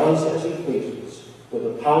 He does as he pleases with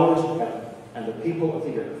the powers of heaven, and the people of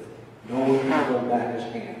the earth. No one can hold back his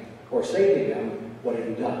hand or say to him, what have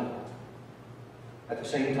you done? At the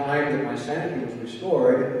same time that my sanity was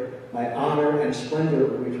restored, my honor and splendor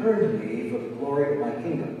were returned to me for the glory of my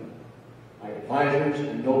kingdom. My advisors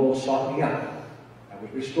and nobles sought me out. I was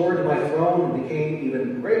restored to my throne and became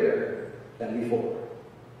even greater than before.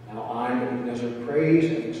 Now I, Nebuchadnezzar, praise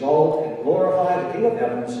and exalt and glorify the King of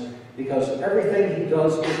heavens, because everything he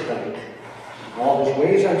does is right. All his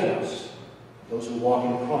ways are just. Those who walk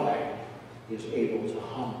in pride, he is able to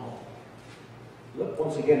humble. Look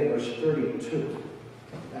once again at verse 32.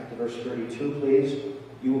 Back to verse 32, please.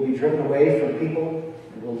 You will be driven away from people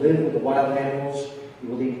and will live with the wild animals. You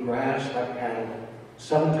will eat grass like cattle.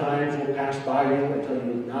 7 times will pass by you until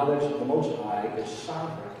you acknowledge that the Most High is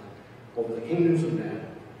sovereign over the kingdoms of men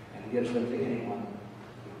and gives them to anyone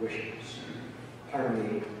he wishes. Part of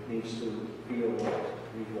me needs to feel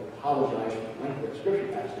need to apologize for the length of the scripture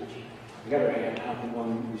passage. On the other hand, how can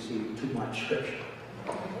one receive too much scripture?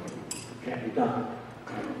 It can't be done.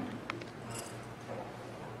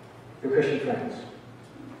 Dear Christian friends,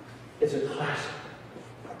 it's a classic.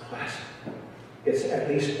 A classic. It's at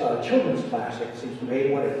least a children's classic, it seems to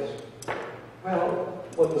me. What is? Well,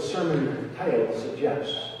 what the sermon title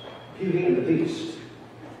suggests. Beauty and the Beast.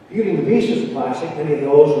 Beauty and the Beast is a classic. Many of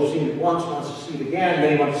those who've seen it once want to see it again.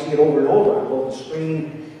 Many want to see it over and over on both the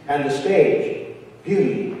screen and the stage.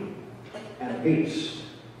 Beauty and the Beast.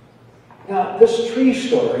 Now, this tree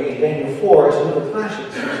story in Daniel 4 is another classic,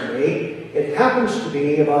 it seems to me. It happens to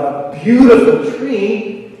be about a beautiful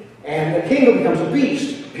tree, and the kingdom becomes a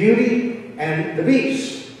beast. Beauty and the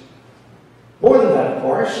Beast. More than that, of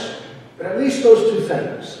course, but at least those 2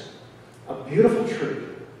 things. A beautiful tree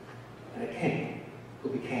and a king who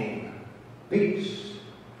became beast.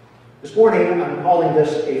 This morning, I'm calling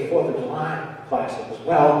this a 4th of July classic as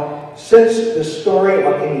well, since this story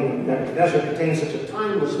about King Nebuchadnezzar contains such a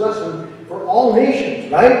timeless lesson for all nations,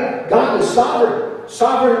 right? God is sovereign,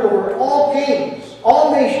 sovereign over all kings,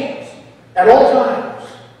 all nations, at all times.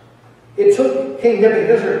 It took King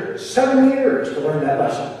Nebuchadnezzar 7 years to learn that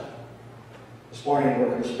lesson. This morning, we're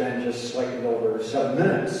going to spend just slightly over 7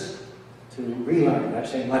 minutes to relearn that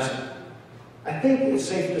same lesson. I think it's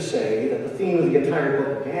safe to say that the theme of the entire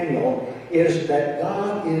book of Daniel is that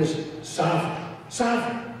God is sovereign.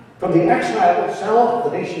 Sovereign. From the exile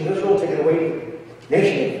itself, the nation of Israel taken away from the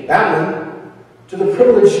nation of Babylon, to the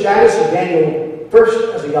privileged status of Daniel,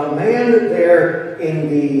 first as a young man there in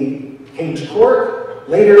the king's court,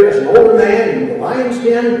 later as an older man in the lion's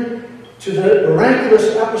den, to the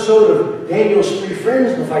miraculous episode of Daniel's 3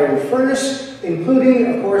 friends in the fiery furnace,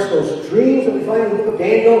 including, of course, those dreams that we find in the book of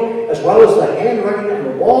Daniel, as well as the handwriting on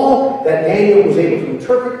the wall that Daniel was able to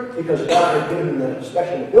interpret because God had given him the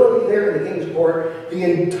special ability there in the king's court. The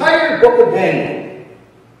entire book of Daniel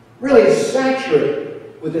really is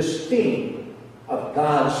saturated with this theme of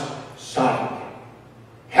God's sovereignty.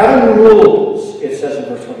 Heaven rules, it says in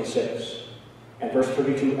verse 26. And verse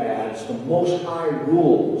 32 adds, the Most High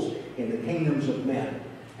rules in the kingdoms of men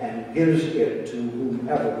and gives it to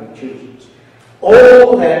whomever he chooses.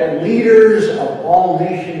 Oh, that leaders of all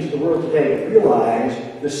nations of the world today realize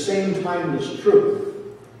the same timeless truth,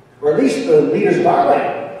 or at least the leaders of our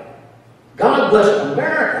land. God bless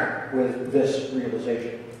America with this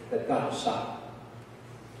realization that God is sovereign.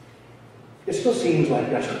 It still seems like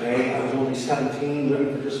yesterday. I was only 17,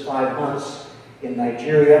 living for just 5 months in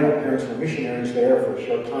Nigeria. My parents were missionaries there for a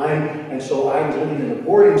short time, and so I was living in a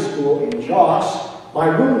boarding school in Jos. My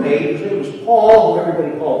roommate, his name was Paul, who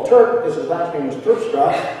everybody called Turk, because his last name was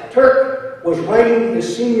Terpstra. Turk was writing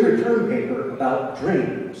his senior term paper about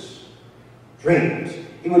dreams. Dreams.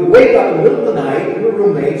 He would wake up in the middle of the night, we were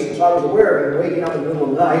roommates, and so I was aware of him waking up in the middle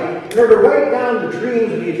of the night, in order to write down the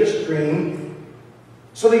dreams that he had just dreamed,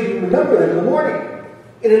 so that he could remember them in the morning.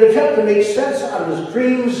 In an attempt to make sense out of his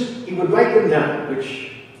dreams, he would write them down,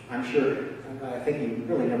 which I think he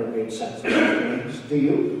really never made sense of his dreams. Do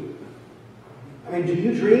you? I mean, do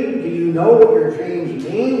you dream? Do you know what your dreams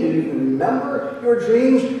mean? Do you even remember your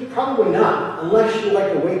dreams? Probably not, unless you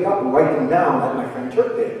like to wake up and write them down like my friend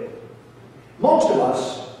Turk did. Most of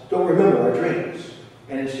us don't remember our dreams,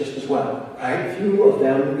 and it's just as well, right? Few of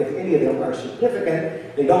them, if any of them, are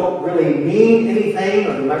significant. They don't really mean anything,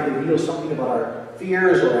 or they might reveal something about our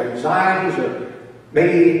fears or anxieties, or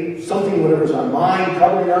maybe something, whatever's on mind,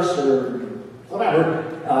 troubling us, or whatever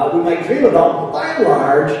we might dream about. But by and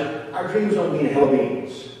large, our dreams don't mean a hill of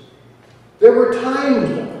beans. There were times,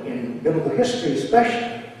 though, in biblical history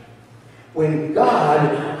especially, when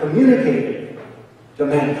God communicated to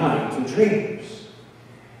mankind through dreams.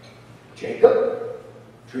 Jacob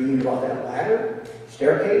dreamed about that ladder,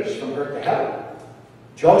 staircase from earth to heaven.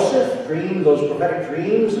 Joseph dreamed those prophetic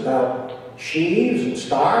dreams about sheaves and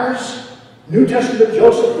stars. New Testament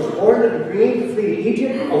Joseph was born in a dream to flee to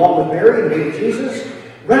Egypt along with Mary and baby Jesus.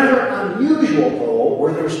 Rather unusual, though,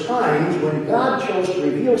 were those times when God chose to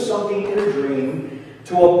reveal something in a dream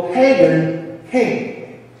to a pagan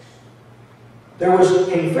king. There was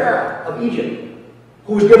King Pharaoh of Egypt,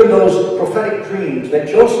 who was given those prophetic dreams that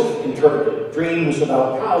Joseph interpreted, dreams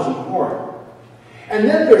about cows and corn. And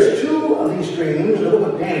then there's two of these dreams in the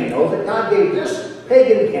book of Daniel that God gave this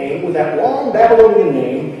pagan king with that long Babylonian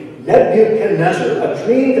name, Nebuchadnezzar, a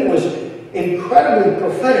dream that was incredibly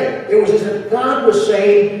prophetic. It was as if God was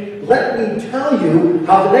saying, let me tell you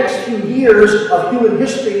how the next few years of human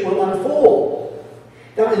history will unfold.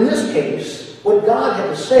 Now, in this case, what God had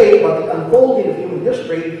to say about the unfolding of human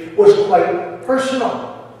history was quite personal.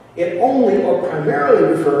 It only or primarily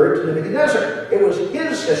referred to Nebuchadnezzar. It was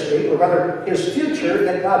his history, or rather his future,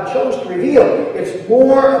 that God chose to reveal. It's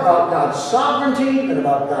more about God's sovereignty than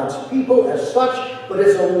about God's people as such, but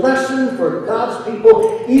it's a lesson for God's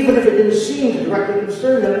people, even if it didn't seem to directly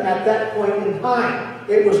concern them at that point in time.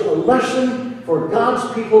 It was a lesson for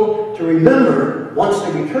God's people to remember once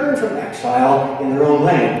they return from exile in their own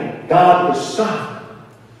land. God is sovereign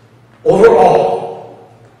over all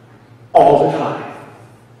the time.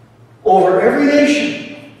 Over every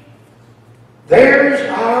nation. Theirs,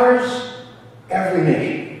 ours, every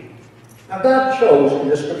nation. Now God chose in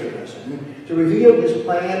this scripture lesson to reveal his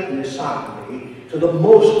plan and his sovereignty to the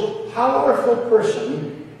most powerful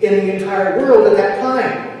person in the entire world at that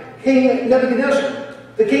time, King Nebuchadnezzar,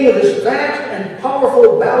 the king of this vast and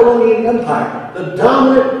powerful Babylonian empire, the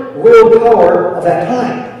dominant world power of that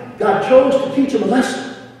time. God chose to teach him a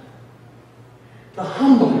lesson, to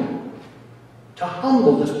humble him, to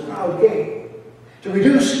humble this proud king, to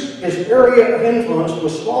reduce his area of influence to a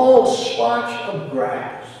small swatch of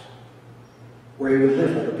grass where he would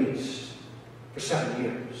live like a beast for 7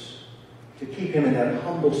 years, to keep him in that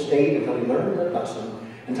humble state until he learned that lesson,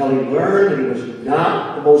 until he learned that he was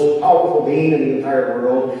not the most powerful being in the entire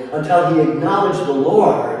world, until he acknowledged the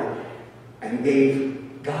Lord and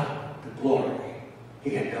gave God the glory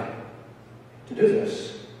he had come. To do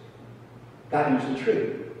this, God used a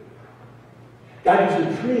tree. God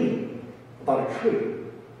used a dream about a tree.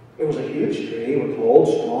 It was a huge tree, we're told,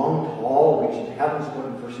 strong, tall, reaching to heavens,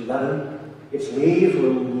 according to verse 11. Its leaves were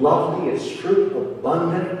lovely, its fruit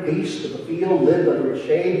abundant. Beasts of the field lived under its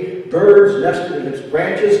shade. Birds nested in its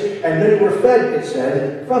branches, and many were fed, it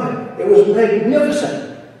said, from it. It was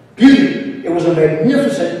magnificent beauty. It was a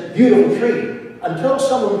magnificent, beautiful tree, until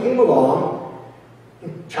someone came along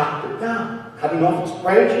and chopped it down, cutting off its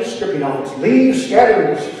branches, stripping off its leaves,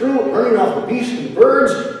 scattering its fruit, burning off the beasts and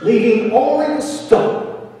birds, leaving only the stump.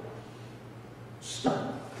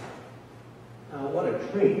 Stump. Now, what a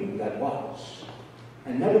dream that was.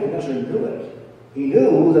 And Nebuchadnezzar knew it. He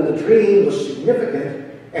knew that the dream was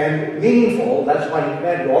significant and meaningful. That's why he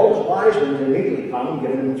commanded all his wise men to immediately come and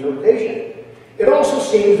give him an interpretation. It also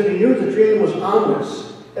seems that he knew the dream was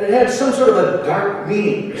ominous, that it had some sort of a dark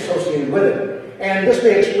meaning associated with it. And this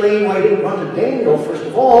may explain why he didn't run to Daniel, first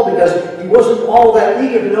of all, because he wasn't all that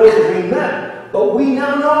eager to know what the dream meant. But we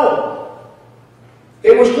now know.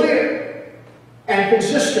 It was clear and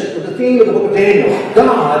consistent with the theme of the book of Daniel.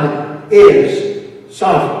 God is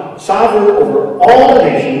sovereign. Sovereign over all the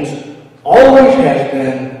nations, always has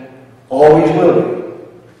been, always will be.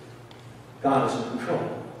 God is in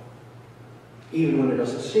control, even when it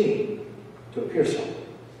doesn't seem to appear so. It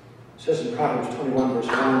says in Proverbs 21, verse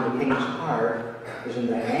 1, the king's heart is in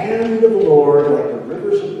the hand of the Lord like the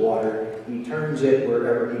rivers of water. He turns it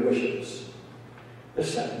wherever he wishes.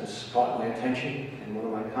 This sentence caught my attention in one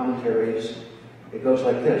of my commentaries. It goes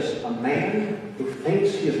like this: a man who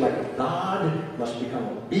thinks he is like a god must become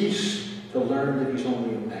a beast to learn that he's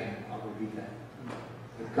only a man. I'll repeat that.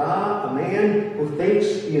 A man who thinks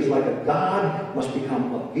he is like a god must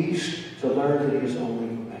become a beast to learn that he is only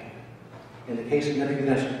a man. In the case of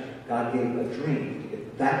Nebuchadnezzar, God gave a dream to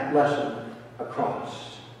get that lesson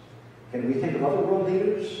across. Can we think of other world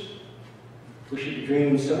leaders? We should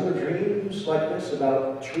dream similar dreams like this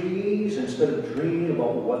about trees instead of dreaming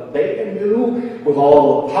about what they can do with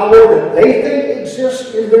all the power that they think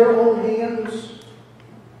exists in their own hands.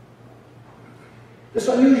 This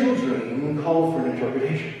unusual dream called for an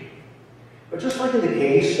interpretation. But just like in the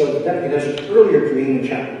case of Nebuchadnezzar's earlier dream in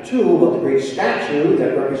chapter 2 about the great statue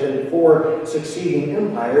that represented 4 succeeding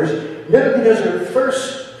empires, Nebuchadnezzar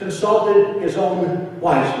first consulted his own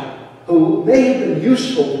wise men, who may have been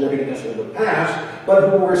useful to Nebuchadnezzar in the past, but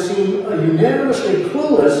who were seen unanimously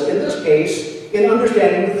clueless in this case in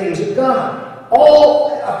understanding the things of God.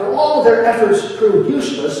 After all of their efforts proved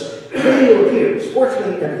useless, Daniel appears.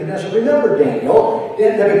 Fortunately, Nebuchadnezzar remembered Daniel.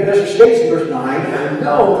 Then Nebuchadnezzar states in verse 9, "I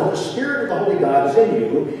know that the Spirit of the Holy God is in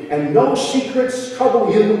you, and no secrets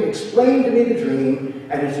trouble you. Explain to me the dream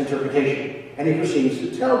and its interpretation." And he proceeds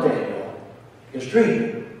to tell Daniel his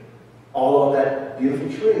dream, all of that beautiful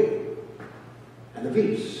tree, and the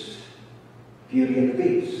beast, Beauty and the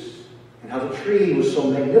Beast, and how the tree was so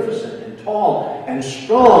magnificent and tall and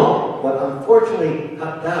strong, but unfortunately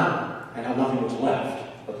cut down, and how nothing was left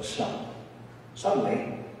but the stump.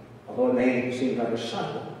 Suddenly, although it may seem rather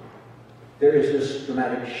subtle, there is this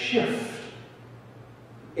dramatic shift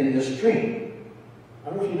in this dream. I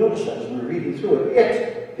don't know if you noticed that as we were reading through it.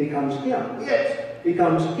 It becomes him. It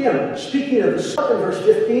becomes him. Speaking of the stump in verse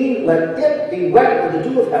 15, let it be wet with the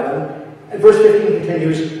dew of heaven. And verse 15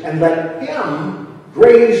 continues, and let him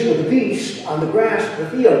graze with the beast on the grass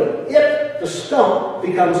of the field. It, the stump,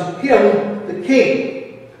 becomes him, the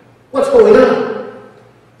king. What's going on?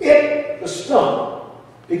 It, the stump,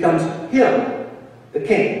 becomes him, the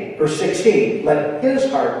king. Verse 16, let his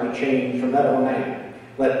heart be changed from that of a man.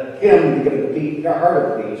 Let him be given the heart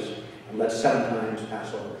of the beast, and let 7 times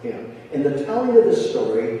pass over him. In the telling of this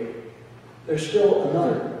story, there's still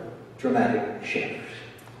another dramatic shift.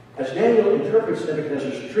 As Daniel interprets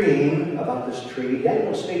Nebuchadnezzar's dream about this tree,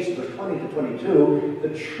 Daniel states in verse 20 to 22, the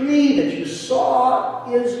tree that you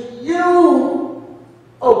saw is you,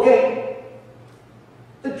 O king.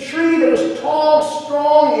 The tree that was tall,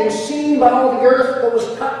 strong, and seen by all the earth, that was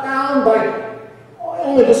cut down by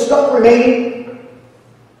only the stump remaining,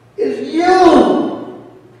 is you,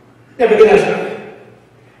 Nebuchadnezzar.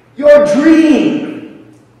 Your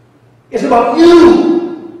dream is about you.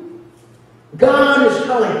 God is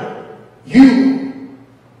telling you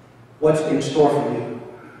what's in store for you.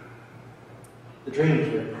 The dream is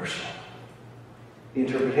very personal. The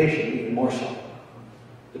interpretation even more so.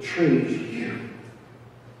 The tree is you.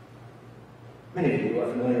 Many of you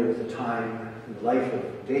are familiar with the time in the life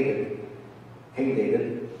of David, King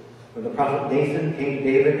David, when the prophet Nathan came to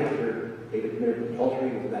David after David committed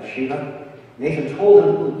adultery with Bathsheba. Nathan told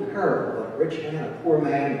him a little parable about a rich man, a poor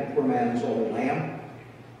man, and the poor man's only lamb.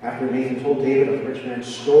 After Nathan told David that the rich man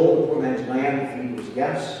stole the poor man's lamb to feed his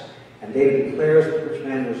guests, and David declares that the rich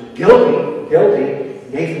man was guilty,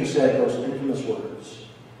 Nathan said those infamous words,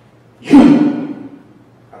 you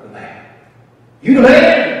are the man. You the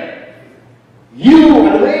man! You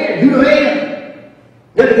are the man! You the man!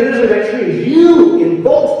 Nebuchadnezzar, that tree is you. In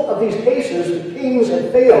both of these cases, the kings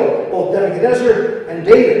had failed, both Nebuchadnezzar and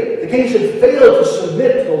David. The kings had failed to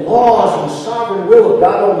submit to the laws and sovereign will of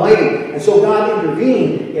God Almighty. And so God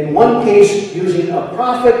intervened, in one case using a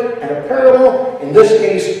prophet and a parable, in this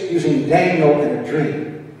case using Daniel and a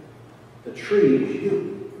dream. The tree is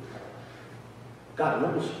you. God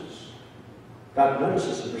notices. God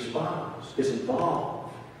notices and responds, is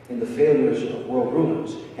involved in the failures of world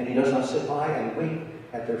rulers, and he does not sit by and wait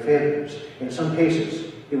at their failures. In some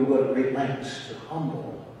cases, he will go to great lengths to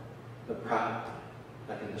humble the proud,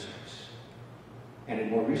 like in this case, and in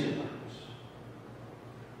more recent times,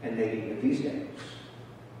 and maybe in these days.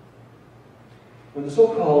 When the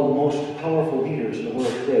so-called most powerful leaders in the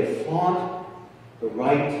world today flaunt the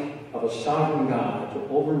right of a sovereign God to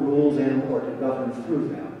overrule them or to govern through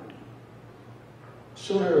them,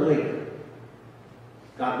 sooner or later,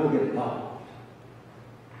 God will get involved.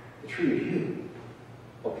 The tree is you.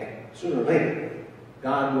 Okay, sooner or later,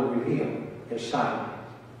 God will reveal his sovereignty,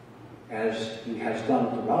 as he has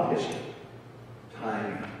done throughout history,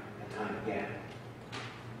 time and time again.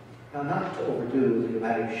 Now, not to overdo the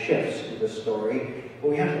dramatic shifts in this story,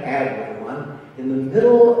 but we have to add another one. In the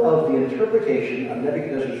middle of the interpretation of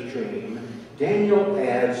Nebuchadnezzar's dream, Daniel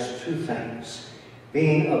adds 2 things.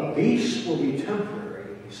 Being a beast will be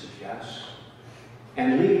temporary, he suggests,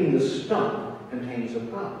 and leaving the stump contains a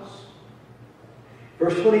promise.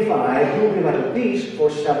 Verse 25, you will be like a beast for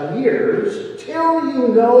 7 years, till you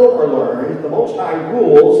know or learn the Most High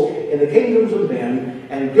rules in the kingdoms of men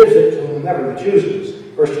and gives it to whomever he chooses.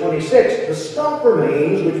 verse 26, the stump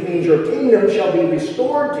remains, which means your kingdom shall be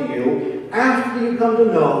restored to you after you come to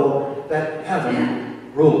know that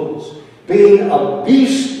heaven rules. Being a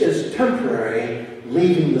beast is temporary,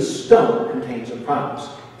 leaving the stump contains a promise.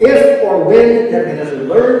 If or when Nebuchadnezzar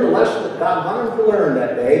learned the lesson that God wanted him to learn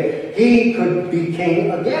that day, he could be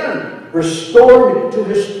king again, restored to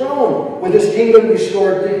his throne, with his kingdom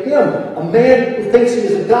restored to him. A man who thinks he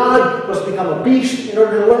is a god must become a beast in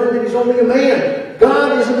order to learn that he's only a man.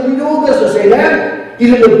 God is in the renewal business, amen?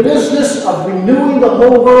 He's in the business of renewing the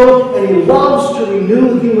whole world, and he loves to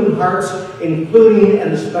renew human hearts, including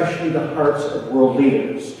and especially the hearts of world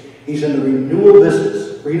leaders. He's in the renewal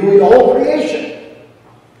business, renewing all creation,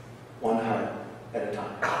 one heart at a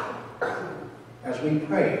time. As we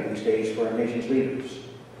pray these days for our nation's leaders,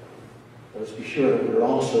 let us be sure that we're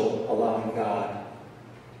also allowing God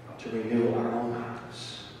to renew our own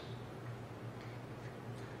hearts.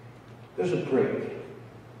 There's a break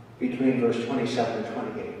between verse 27 and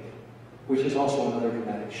 28, which is also another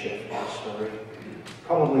dramatic shift in the story.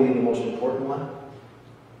 Probably the most important one.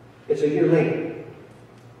 It's a year later.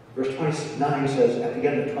 Verse 29 says, at the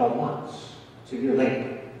end of 12 months. It's a year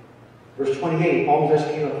later. Verse 28, all this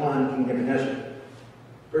came upon King Nebuchadnezzar.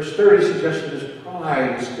 Verse 30 suggests that his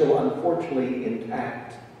pride is still unfortunately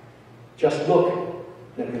intact. Just look,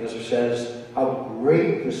 Nebuchadnezzar says, how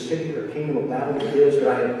great the city or kingdom of Babylon is that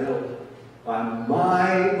I have built by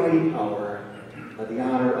my mighty power, by the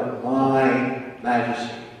honor of my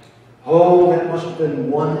majesty. Oh, that must have been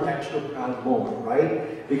one extra proud moment,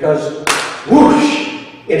 right? Because, whoosh,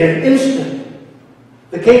 in an instant,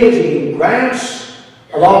 the king is eating grass,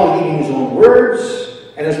 along with eating his own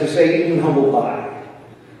words, and as we say, eating humble pie.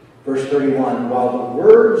 Verse 31, while the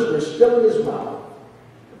words were still in his mouth,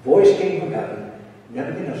 the voice came from heaven,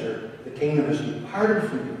 Nebuchadnezzar, the kingdom has departed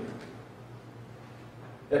from you.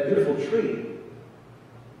 That beautiful tree,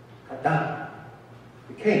 cut down,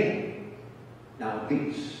 became now a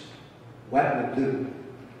beast, wet with dew,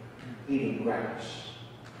 eating grass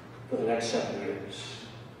for the next 7 years.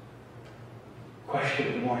 Question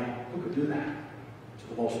of the morning, who could do that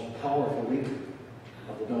to the most powerful leader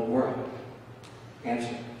of the known world?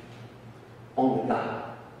 Answer, only God.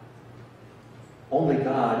 Only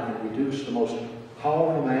God can reduce the most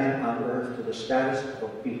powerful man on earth to the status of a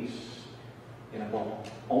beast in a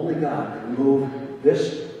moment. Only God can remove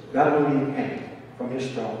this Babylonian king from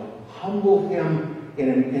his throne, humble him in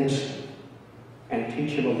an instant, and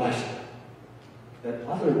teach him a lesson that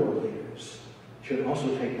other world leaders should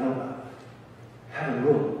also take note of. Heaven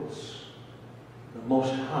rules. The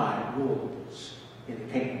Most High rules in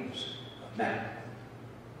the kingdoms of men.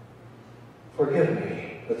 Forgive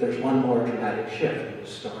me, but there's one more dramatic shift in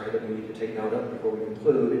this story that we need to take note of before we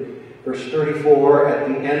conclude. Verse 34, at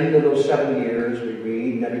the end of those 7 years, we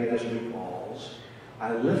read, Nebuchadnezzar recalls,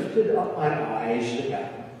 I lifted up my eyes to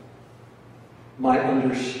heaven. My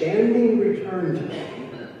understanding returned to me.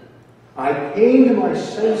 I came to my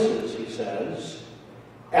senses, he says.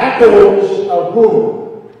 Echoes of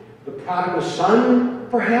whom? The prodigal son,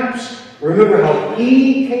 perhaps? Remember how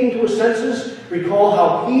he came to his senses? Recall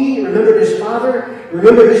how he remembered his father?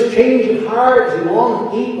 Remember his change of heart as he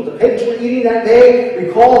longed to eat what the pigs were eating that day?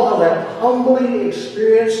 Recall how that humbling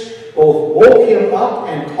experience both woke him up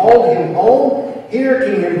and called him home? Here,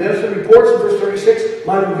 King Nebuchadnezzar reports in verse 36,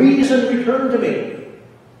 my reason returned to me.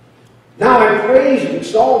 Now I praise and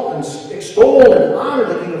extol and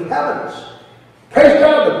honor the King of heavens. Praise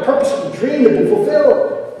God, the purpose of the dream had been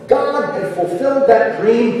fulfilled. God had fulfilled that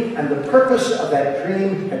dream, and the purpose of that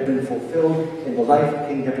dream had been fulfilled in the life of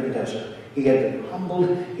King Nebuchadnezzar. He had been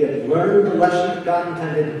humbled. He had learned the lesson that God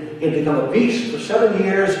intended. He had become a beast for 7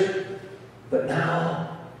 years, but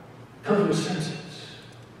now come to his senses.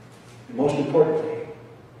 And most importantly,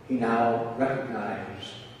 he now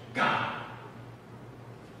recognized God.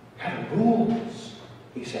 Heaven rules,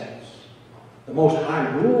 he says. The Most High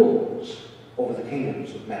rules over the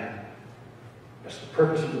kingdoms of men. That's the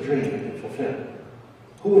purpose of the dream had been fulfilled.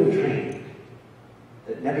 Who would have dreamed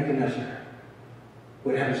that Nebuchadnezzar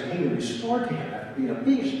would have his kingdom restored to him after being a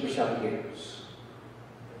beast for 7 years?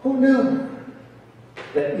 Who knew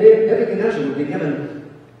that Nebuchadnezzar would be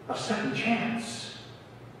given a second chance?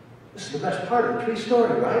 This is the best part of the tree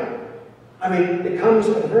story, right? I mean, it comes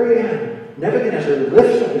at the very end. Nebuchadnezzar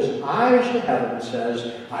lifts up his eyes to heaven and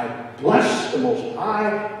says, I bless the Most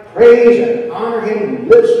High, praise and honor him who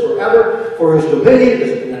lives forever, for his dominion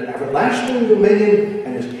is an everlasting dominion,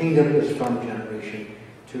 and his kingdom is from generation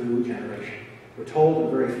to generation. We're told in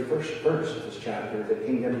the very first verse of this chapter that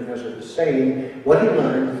King Nebuchadnezzar is saying what he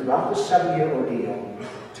learned throughout the 7-year ordeal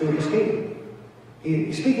to his kingdom.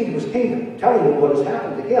 He's speaking to his kingdom, telling them what has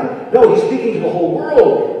happened to him. No, he's speaking to the whole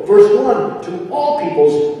world. Verse 1, to all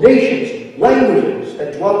peoples, nations, languages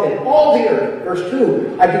that dwell in all the earth. Verse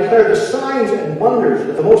 2, I declare the signs and wonders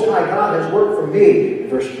that the Most High God has worked for me.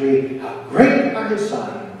 Verse 3, how great are his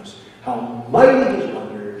signs, how mighty his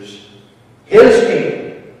wonders. His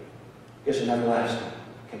kingdom is an everlasting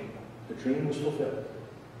kingdom. The dream was fulfilled.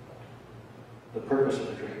 The purpose of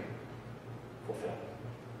the dream fulfilled.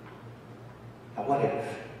 Now what if?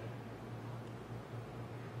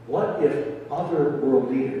 What if other world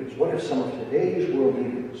leaders, what if some of today's world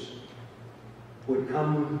leaders would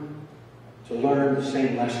come to learn the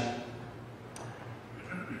same lesson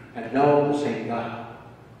and know the same God?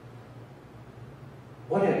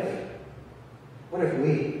 What if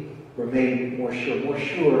we were made more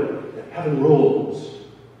sure that heaven rules,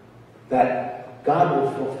 that God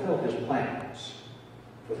will fulfill his plans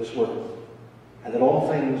for this world, and that all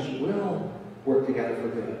things will work together for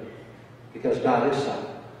good, because God is sovereign.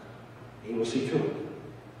 He will see through it.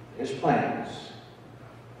 His plans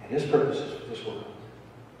and his purposes for this world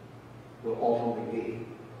will ultimately be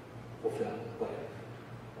fulfilled. What if?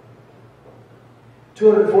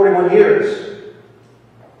 241 years.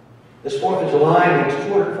 This 4th of July makes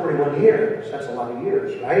 241 years. That's a lot of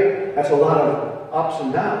years, right? That's a lot of ups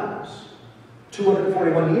and downs.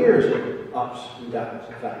 241 years of ups and downs.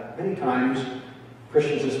 In fact, many times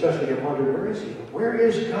Christians especially have wondered, where is he? Where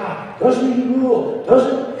is God? Doesn't he rule?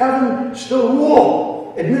 Doesn't heaven still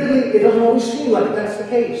rule? Admittedly, it doesn't always seem like that's the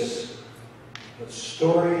case. But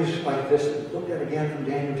stories like this, looked at again from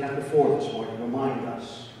Daniel chapter 4 this morning, remind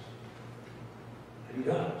us that he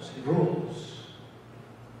does. He rules.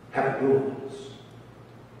 Heaven rules.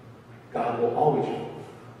 God will always rule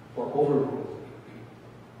or overrule,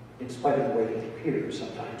 in spite of the way it appears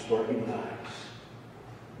sometimes to our human eyes.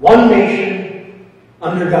 One nation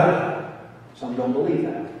under God. Some don't believe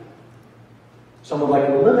that. Some would like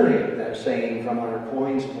to eliminate that saying from our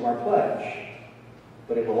coins and from our pledge.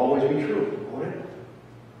 But it will always be true, won't it?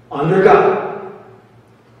 Under God.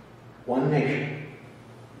 One nation.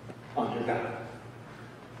 Under God.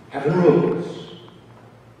 Heaven rules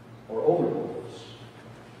or overrules.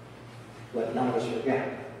 Let none of us forget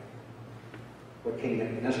what King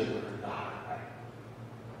Nebuchadnezzar learned.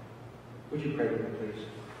 Would you pray with me, please?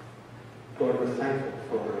 Lord, we're thankful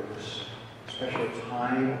for this special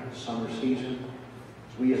time, summer season,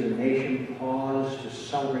 as we as a nation pause to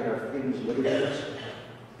celebrate our freedoms and liberties,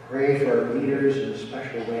 pray for our leaders in a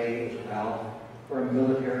special way as well, for our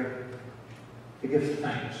military, to give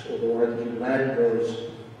thanks, O Lord, that you led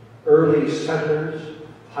those early settlers,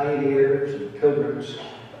 pioneers, and pilgrims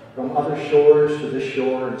from other shores to this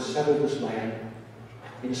shore and settled this land.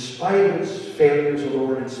 In spite of its failures, O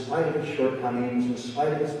Lord, in spite of its shortcomings, in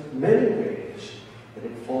spite of its many ways that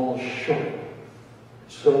it falls short.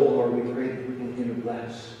 So, O Lord, we pray that we continue to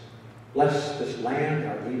bless. Bless this land,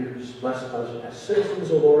 our leaders. Bless us as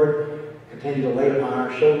citizens, O Lord. Continue to lay upon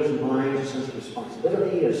our shoulders and minds a sense of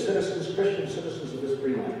responsibility as citizens, Christian citizens of this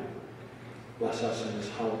free land. Bless us in this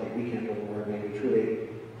holiday weekend, O Lord. May we truly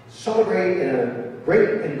celebrate in a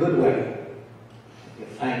great and good way. Give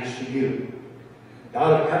thanks to you,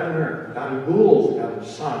 God of heaven and earth, God who rules, God who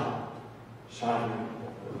is sovereign, sovereign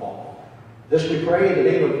over all. This we pray in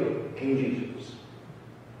the name of King Jesus.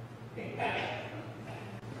 Amen.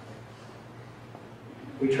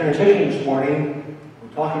 We transition this morning from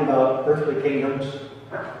talking about earthly kingdoms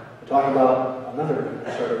to talking about another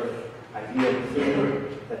sort of idea of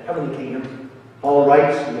theme, that heavenly kingdom. Paul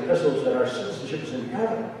writes in the epistles that our citizenship is in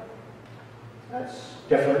heaven. That's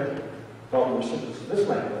different. Well, we're citizens of this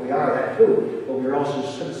land, but we are that too, but we're also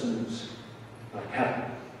citizens of heaven.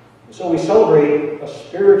 And so we celebrate a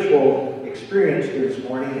spiritual experience here this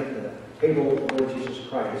morning at the table of the Lord Jesus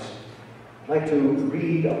Christ. I'd like to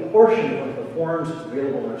read a portion of the forms that's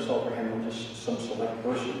available in our Psalter hymnal, just some select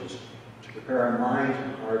verses, to prepare our minds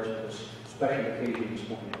and hearts for this special occasion this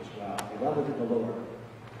morning as well. Beloved in the Lord,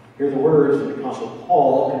 hear the words of the Apostle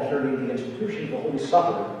Paul concerning the institution of the Holy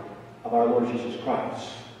Supper of our Lord Jesus Christ.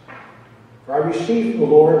 For I received from the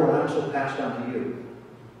Lord what I also passed on to you,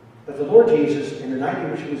 that the Lord Jesus, in the night in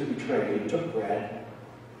which he was betrayed, took bread.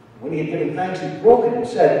 When he had given thanks, he broke it and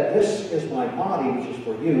said, "This is my body, which is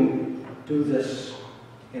for you. Do this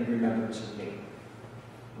in remembrance of me."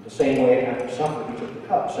 In the same way, after supper, he took the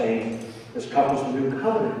cup, saying, "This cup is the new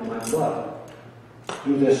covenant in my blood.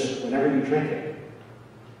 Do this whenever you drink it,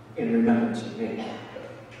 in remembrance of me.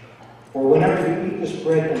 For whenever you eat this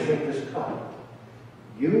bread and drink this cup,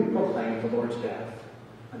 you proclaim the Lord's death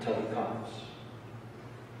until he comes."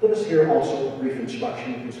 Let us hear also a brief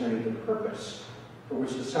instruction concerning the purpose for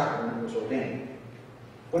which the sacrament was ordained.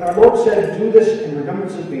 When our Lord said, "Do this in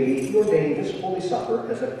remembrance of me," he ordained this Holy Supper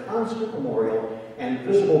as a constant memorial and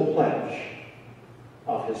visible pledge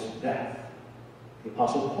of his death. The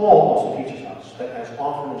Apostle Paul also teaches us that as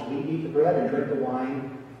often as we eat the bread and drink the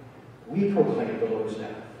wine, we proclaim the Lord's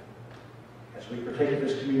death. As we partake of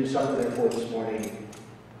this communion supper, therefore, this morning,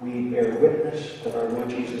 we bear witness that our Lord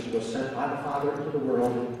Jesus was sent by the Father into the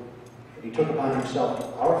world, that he took upon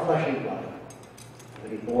himself our flesh and blood,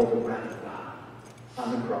 that he bore the wrath of God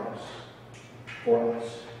on the cross for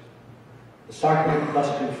us. The sacrament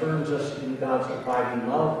thus confirms us in God's abiding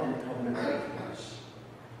love and covenant faithfulness.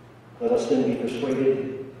 Let us then be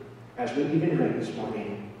persuaded, as we eat and drink this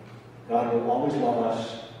morning, God will always love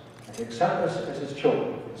us and accept us as his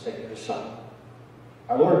children for the sake of his Son.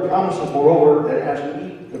 Our Lord promises, moreover, that as we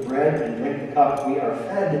eat the bread and drink the cup, we are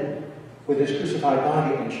fed with his crucified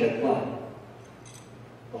body and shed blood.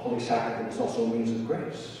 The Holy Sacrament is also a means of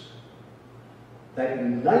grace that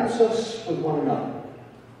unites us with one another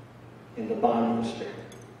in the bond of the Spirit.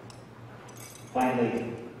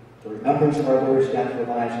 Finally, the remembrance of our Lord's death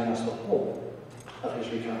provides in us the hope of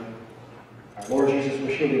his return. Our Lord Jesus will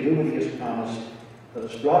surely do what he has promised. Let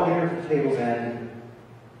us draw near to the table then,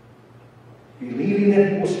 believing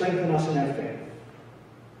that he will strengthen us in our faith,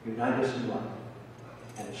 unite us in love,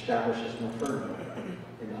 and establish us more firmly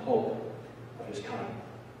in the hope of his coming.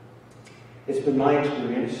 It's been my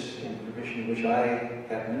experience in the tradition which I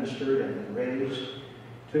have ministered and raised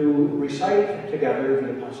to recite together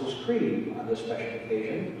the Apostles' Creed on this special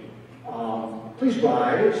occasion. Please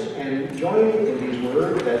rise and join in these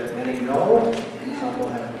words that many know. Some will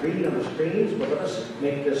have to read on the screens, but let us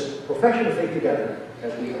make this profession of faith together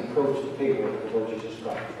as we approach the table of the Lord Jesus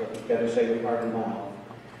Christ. Let us together say with heart and mouth,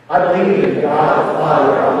 I believe in God the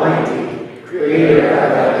Father Almighty, creator of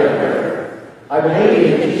heaven and earth. I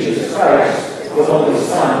believe in Jesus Christ, his only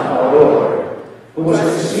Son, our Lord, who was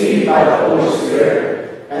conceived by the Holy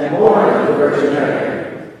Spirit and born of the Virgin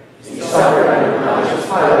Mary. He suffered under Pontius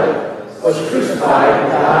Pilate, was crucified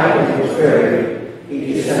and died and was buried.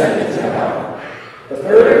 He descended into hell. The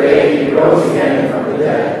third day he rose again from the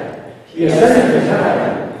dead. He ascended into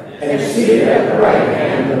heaven and is seated at the right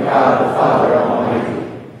hand of God the Father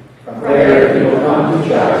Almighty. From there he will come to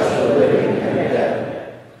judge the living and the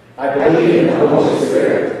dead. I believe in the Holy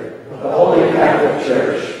Spirit, the Holy Catholic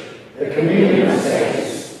Church, the communion of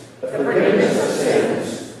saints, the forgiveness of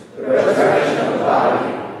sins, the resurrection of the body,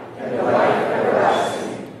 and the life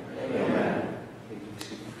everlasting. Amen.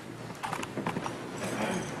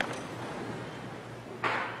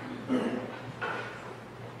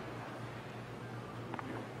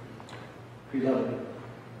 Beloved,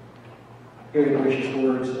 hear the gracious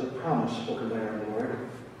words of promise spoken by our Lord.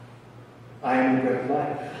 I am the bread of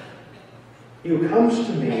life. He who comes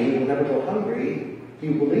to me will never go hungry. He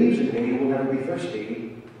who believes in me will never be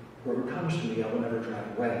thirsty. Whoever comes to me, I will never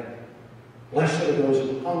drive away. Blessed are those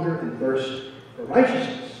who hunger and thirst for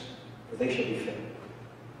righteousness, for they shall be filled.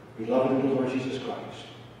 Beloved in the Lord Jesus Christ,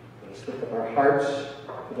 let us lift up our hearts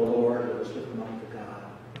to the Lord. Let us lift them up to God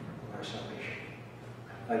for our salvation.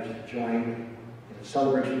 I invite you to join in the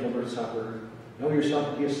celebration of the Lord's Supper. Know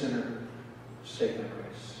yourself to be a sinner, saved by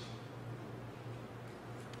grace.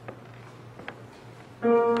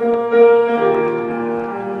 Oh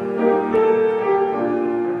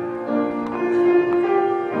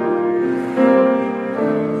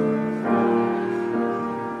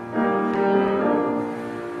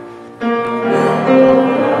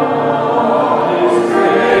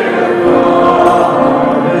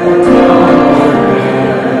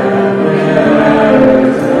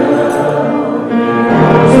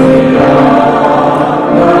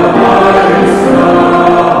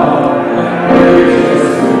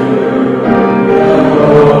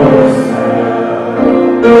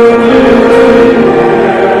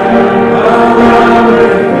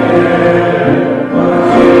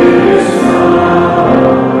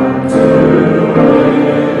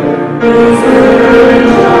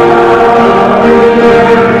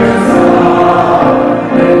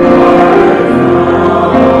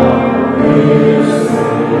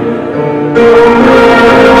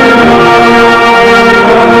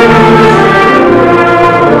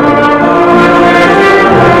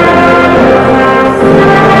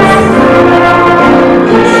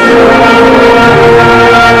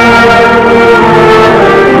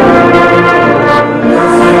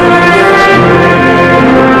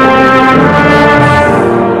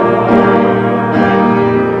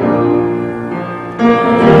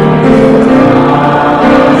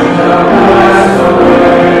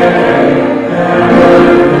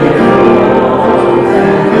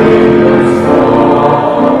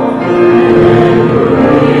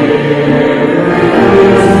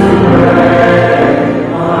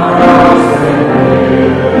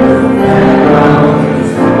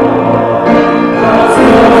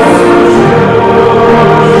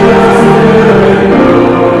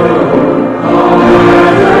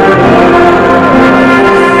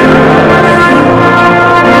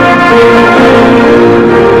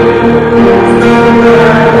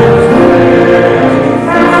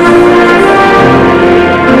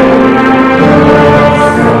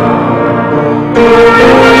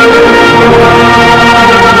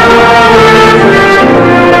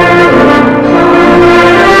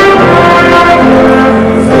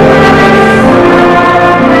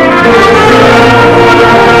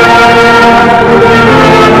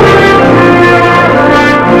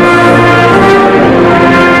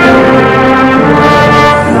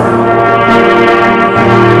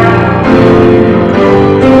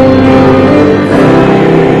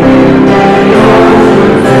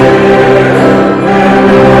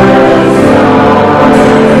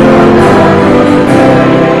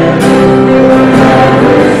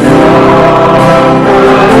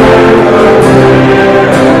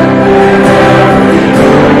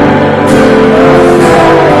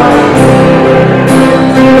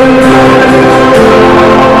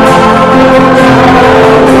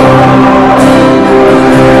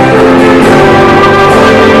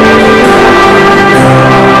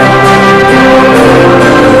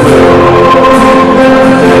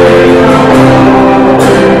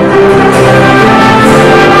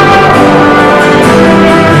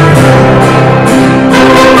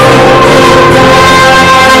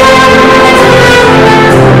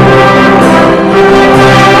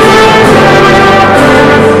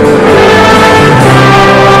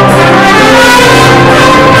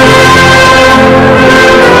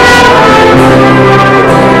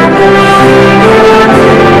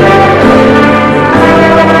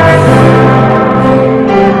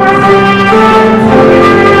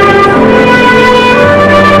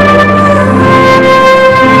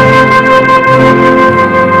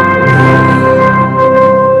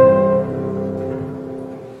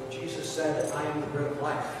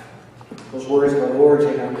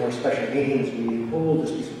special meetings, we hold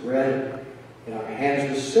this piece of bread in our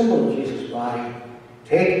hands, the symbol of Jesus' body.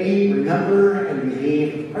 Take, eat, remember, and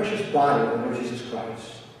believe the precious body of the Lord Jesus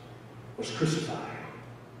Christ was crucified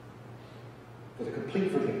for the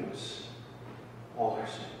complete forgiveness of all our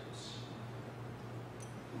sins.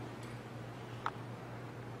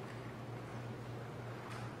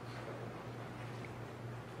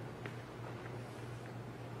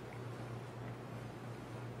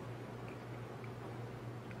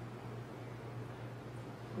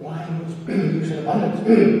 Wine was used in abundance.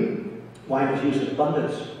 Wine was used in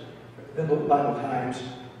abundance. In the Bible times,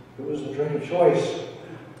 it was the drink of choice.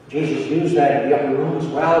 Jesus used that in the upper room as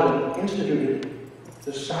well when he instituted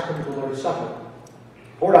the sacrament of the Lord's Supper.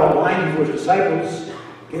 Poured out wine before his disciples,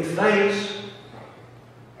 gave thanks,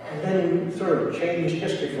 and then sort of changed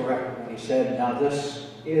history forever when he said, now this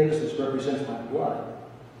represents my blood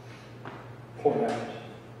poured out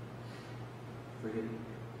for you.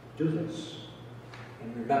 Do this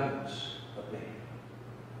in remembrance of me.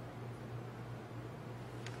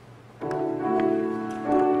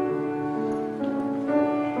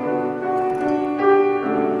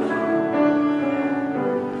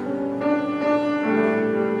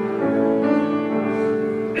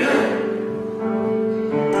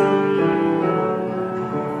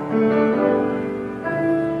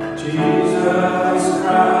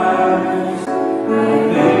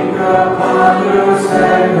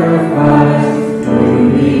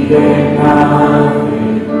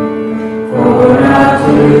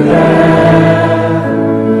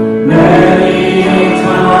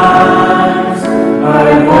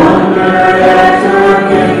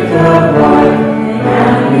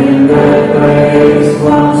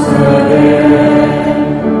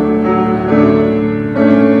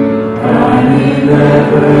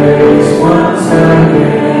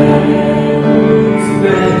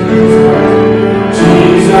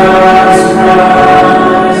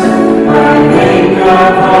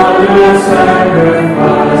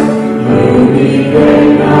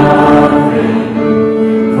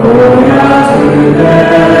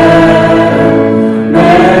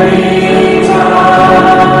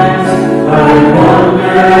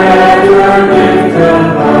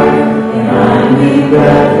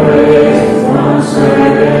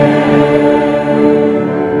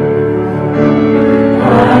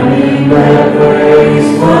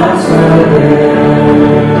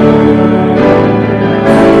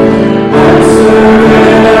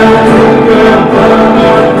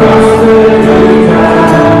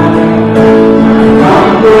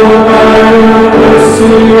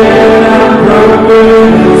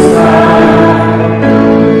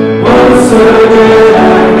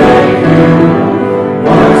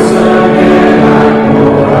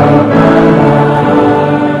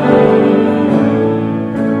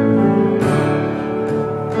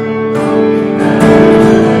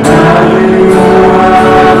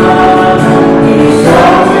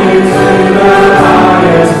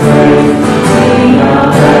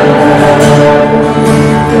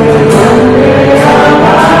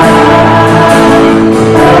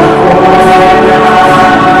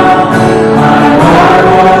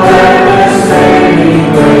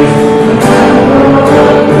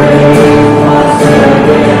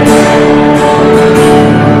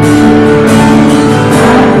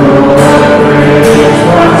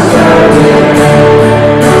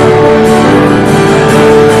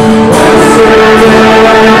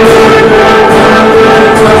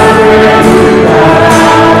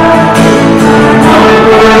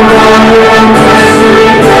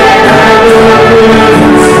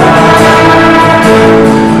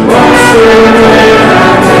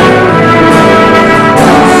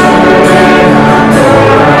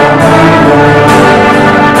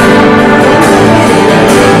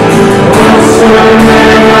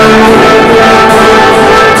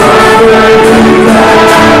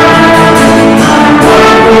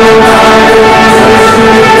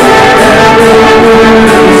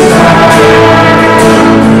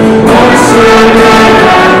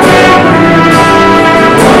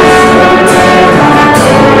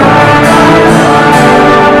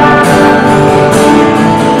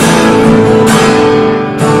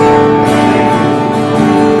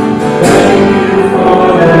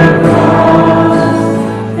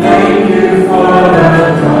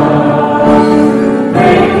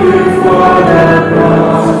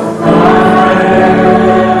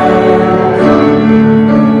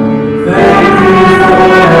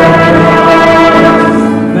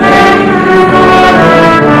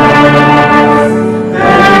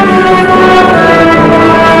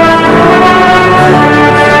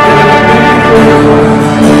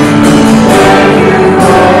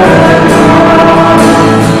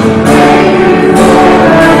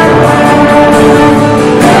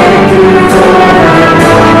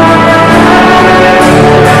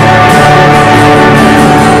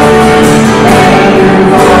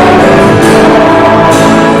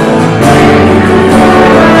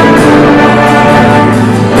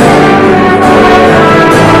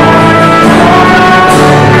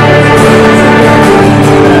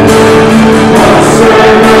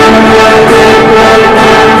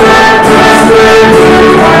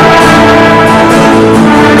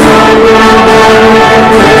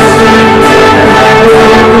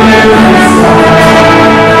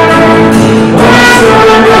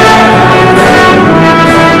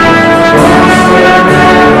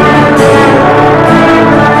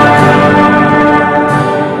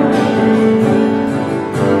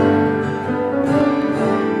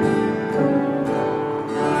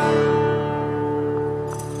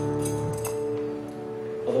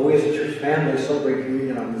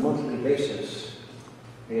 basis,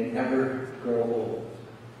 may it never grow old.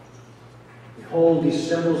 We hold these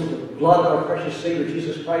symbols of the blood of our precious Savior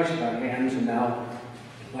Jesus Christ in our hands, and now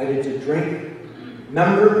invited to drink.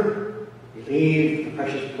 Remember, believe the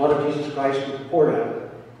precious blood of Jesus Christ was poured out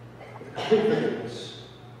with complete forgiveness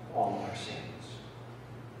of all of our sins.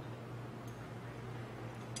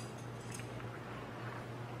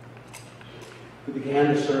 We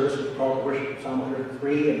began the service with the call to worship Psalm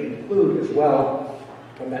 103 and conclude as well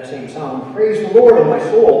from that same psalm. Praise the Lord, O my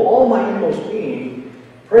soul, all my inmost being.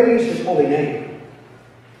 Praise his holy name.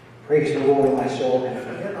 Praise the Lord, O my soul, and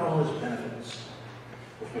forget all his benefits,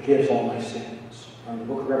 who forgives all my sins. From the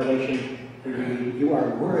book of Revelation, we read, You are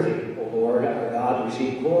worthy, O Lord, our God, to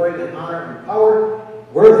receive glory and honor and power.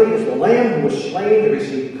 Worthy is the Lamb who was slain to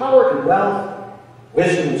receive power and wealth,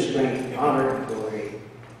 wisdom and strength, honor and glory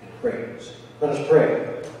and praise. Let us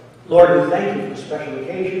pray. Lord, we thank you for the special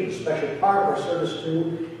occasion, the special part of our service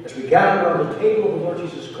too, as we gather around the table of the Lord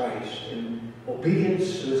Jesus Christ in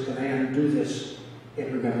obedience to his command, do this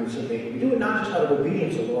in remembrance of me. We do it not just out of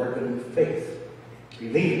obedience, O Lord, but in faith,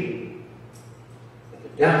 believing that the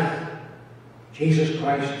death of Jesus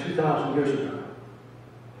Christ 2,000 years ago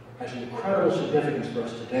has an incredible significance for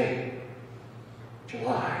us today,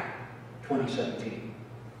 July 2017.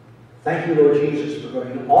 Thank you, Lord Jesus, for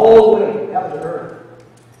going all the way from heaven to earth,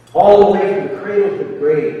 all the way from the cradle to the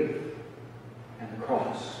grave and the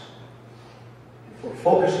cross, and for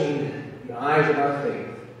focusing the eyes of our faith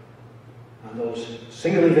on those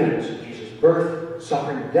single events of Jesus' birth,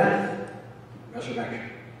 suffering, death, and resurrection,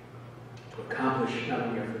 to accomplish not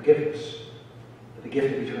only our forgiveness, but the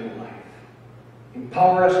gift of eternal life.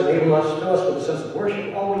 Empower us, enable us, fill us with a sense of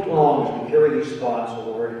worship all week long as we carry these thoughts, O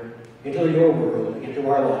Lord, into your world, into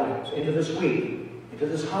our lives, into this week, into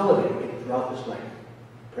this holiday, and throughout this life.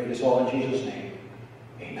 Pray this all in Jesus' name.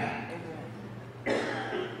 Amen.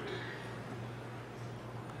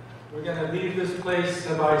 We're going to leave this place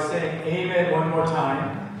by saying amen one more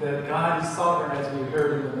time, that God is sovereign, as we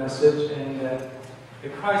heard in the message, and that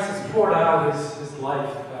Christ has poured out his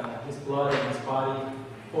life, his blood and his body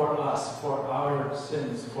for us, for our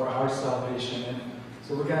sins, for our salvation. And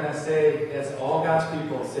so we're going to say, as all God's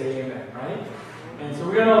people, say amen, right? And so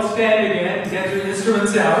we're going to all stand again, get your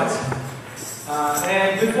instruments out.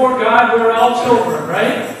 And before God, we're all children,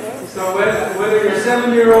 right? So whether you're a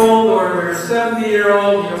 7-year-old or you're a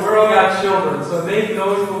 70-year-old, we're all God's children. So make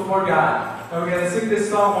noise before God. And we're going to sing this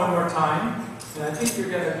song one more time. And I think you're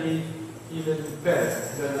going to be even better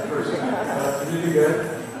than the first time. That's really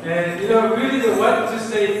good. And really what to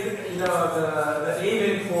say, the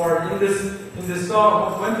aiming for in this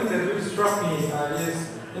song, one thing that really struck me is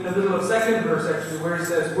in the middle of second verse actually, where it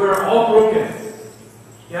says, "We're all broken."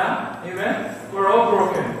 Yeah, amen. We're all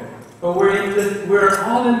broken, but we're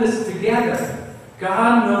all in this together.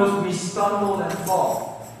 God knows we stumble and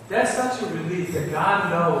fall. That's such a relief that God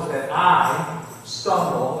knows that I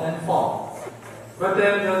stumble and fall. But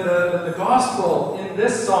then the gospel in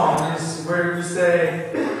this song is where we say,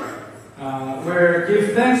 where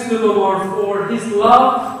give thanks to the Lord for his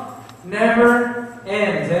love never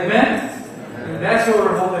ends. Amen? And that's what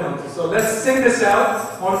we're holding on to. So let's sing this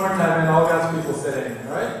out one more time, and all God's people said amen.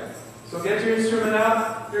 All right? So get your instrument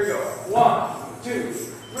out. Here we go. 1, 2,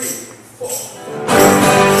 3, 4.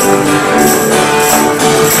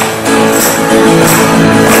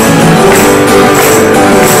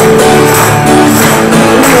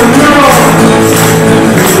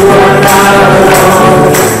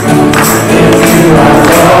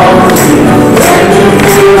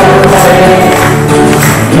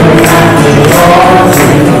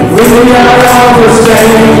 We are all the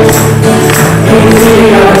same. We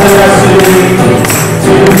are blessed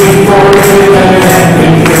to be forgiven and be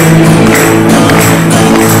free.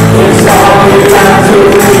 It's all we got to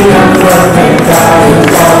be a perfect God.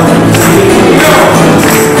 It's all we see.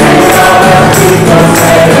 And all the people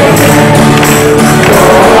say amen.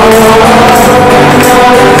 Oh, and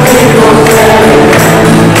all the people say amen.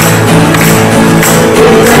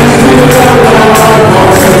 Give thanks to the Lord for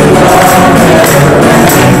his love never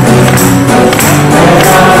ends. And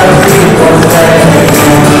all the people say amen.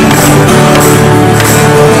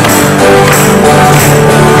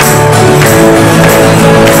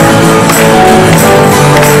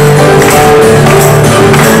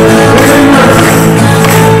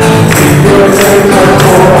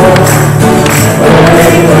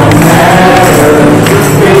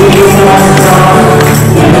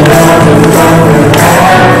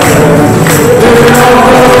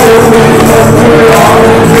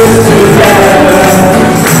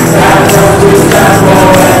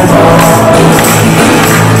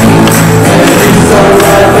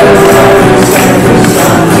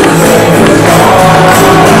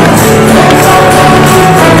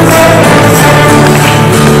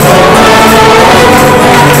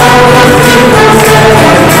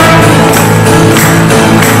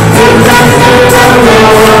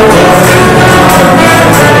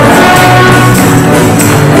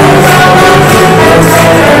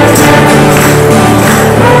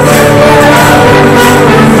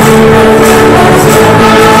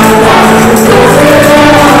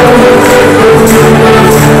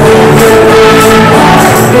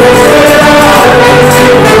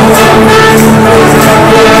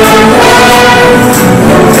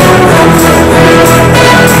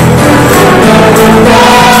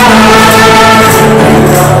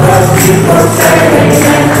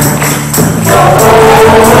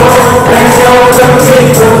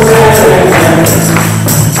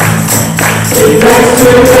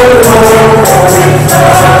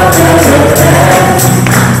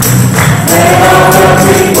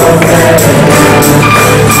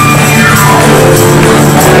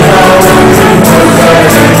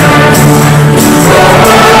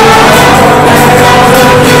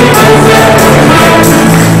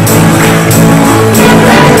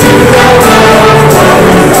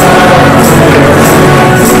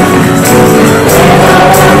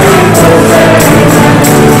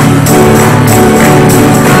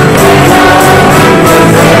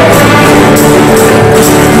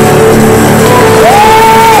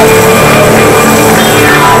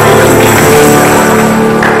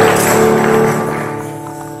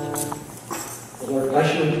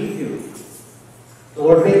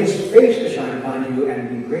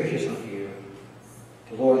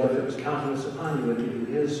 conduit to do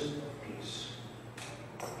His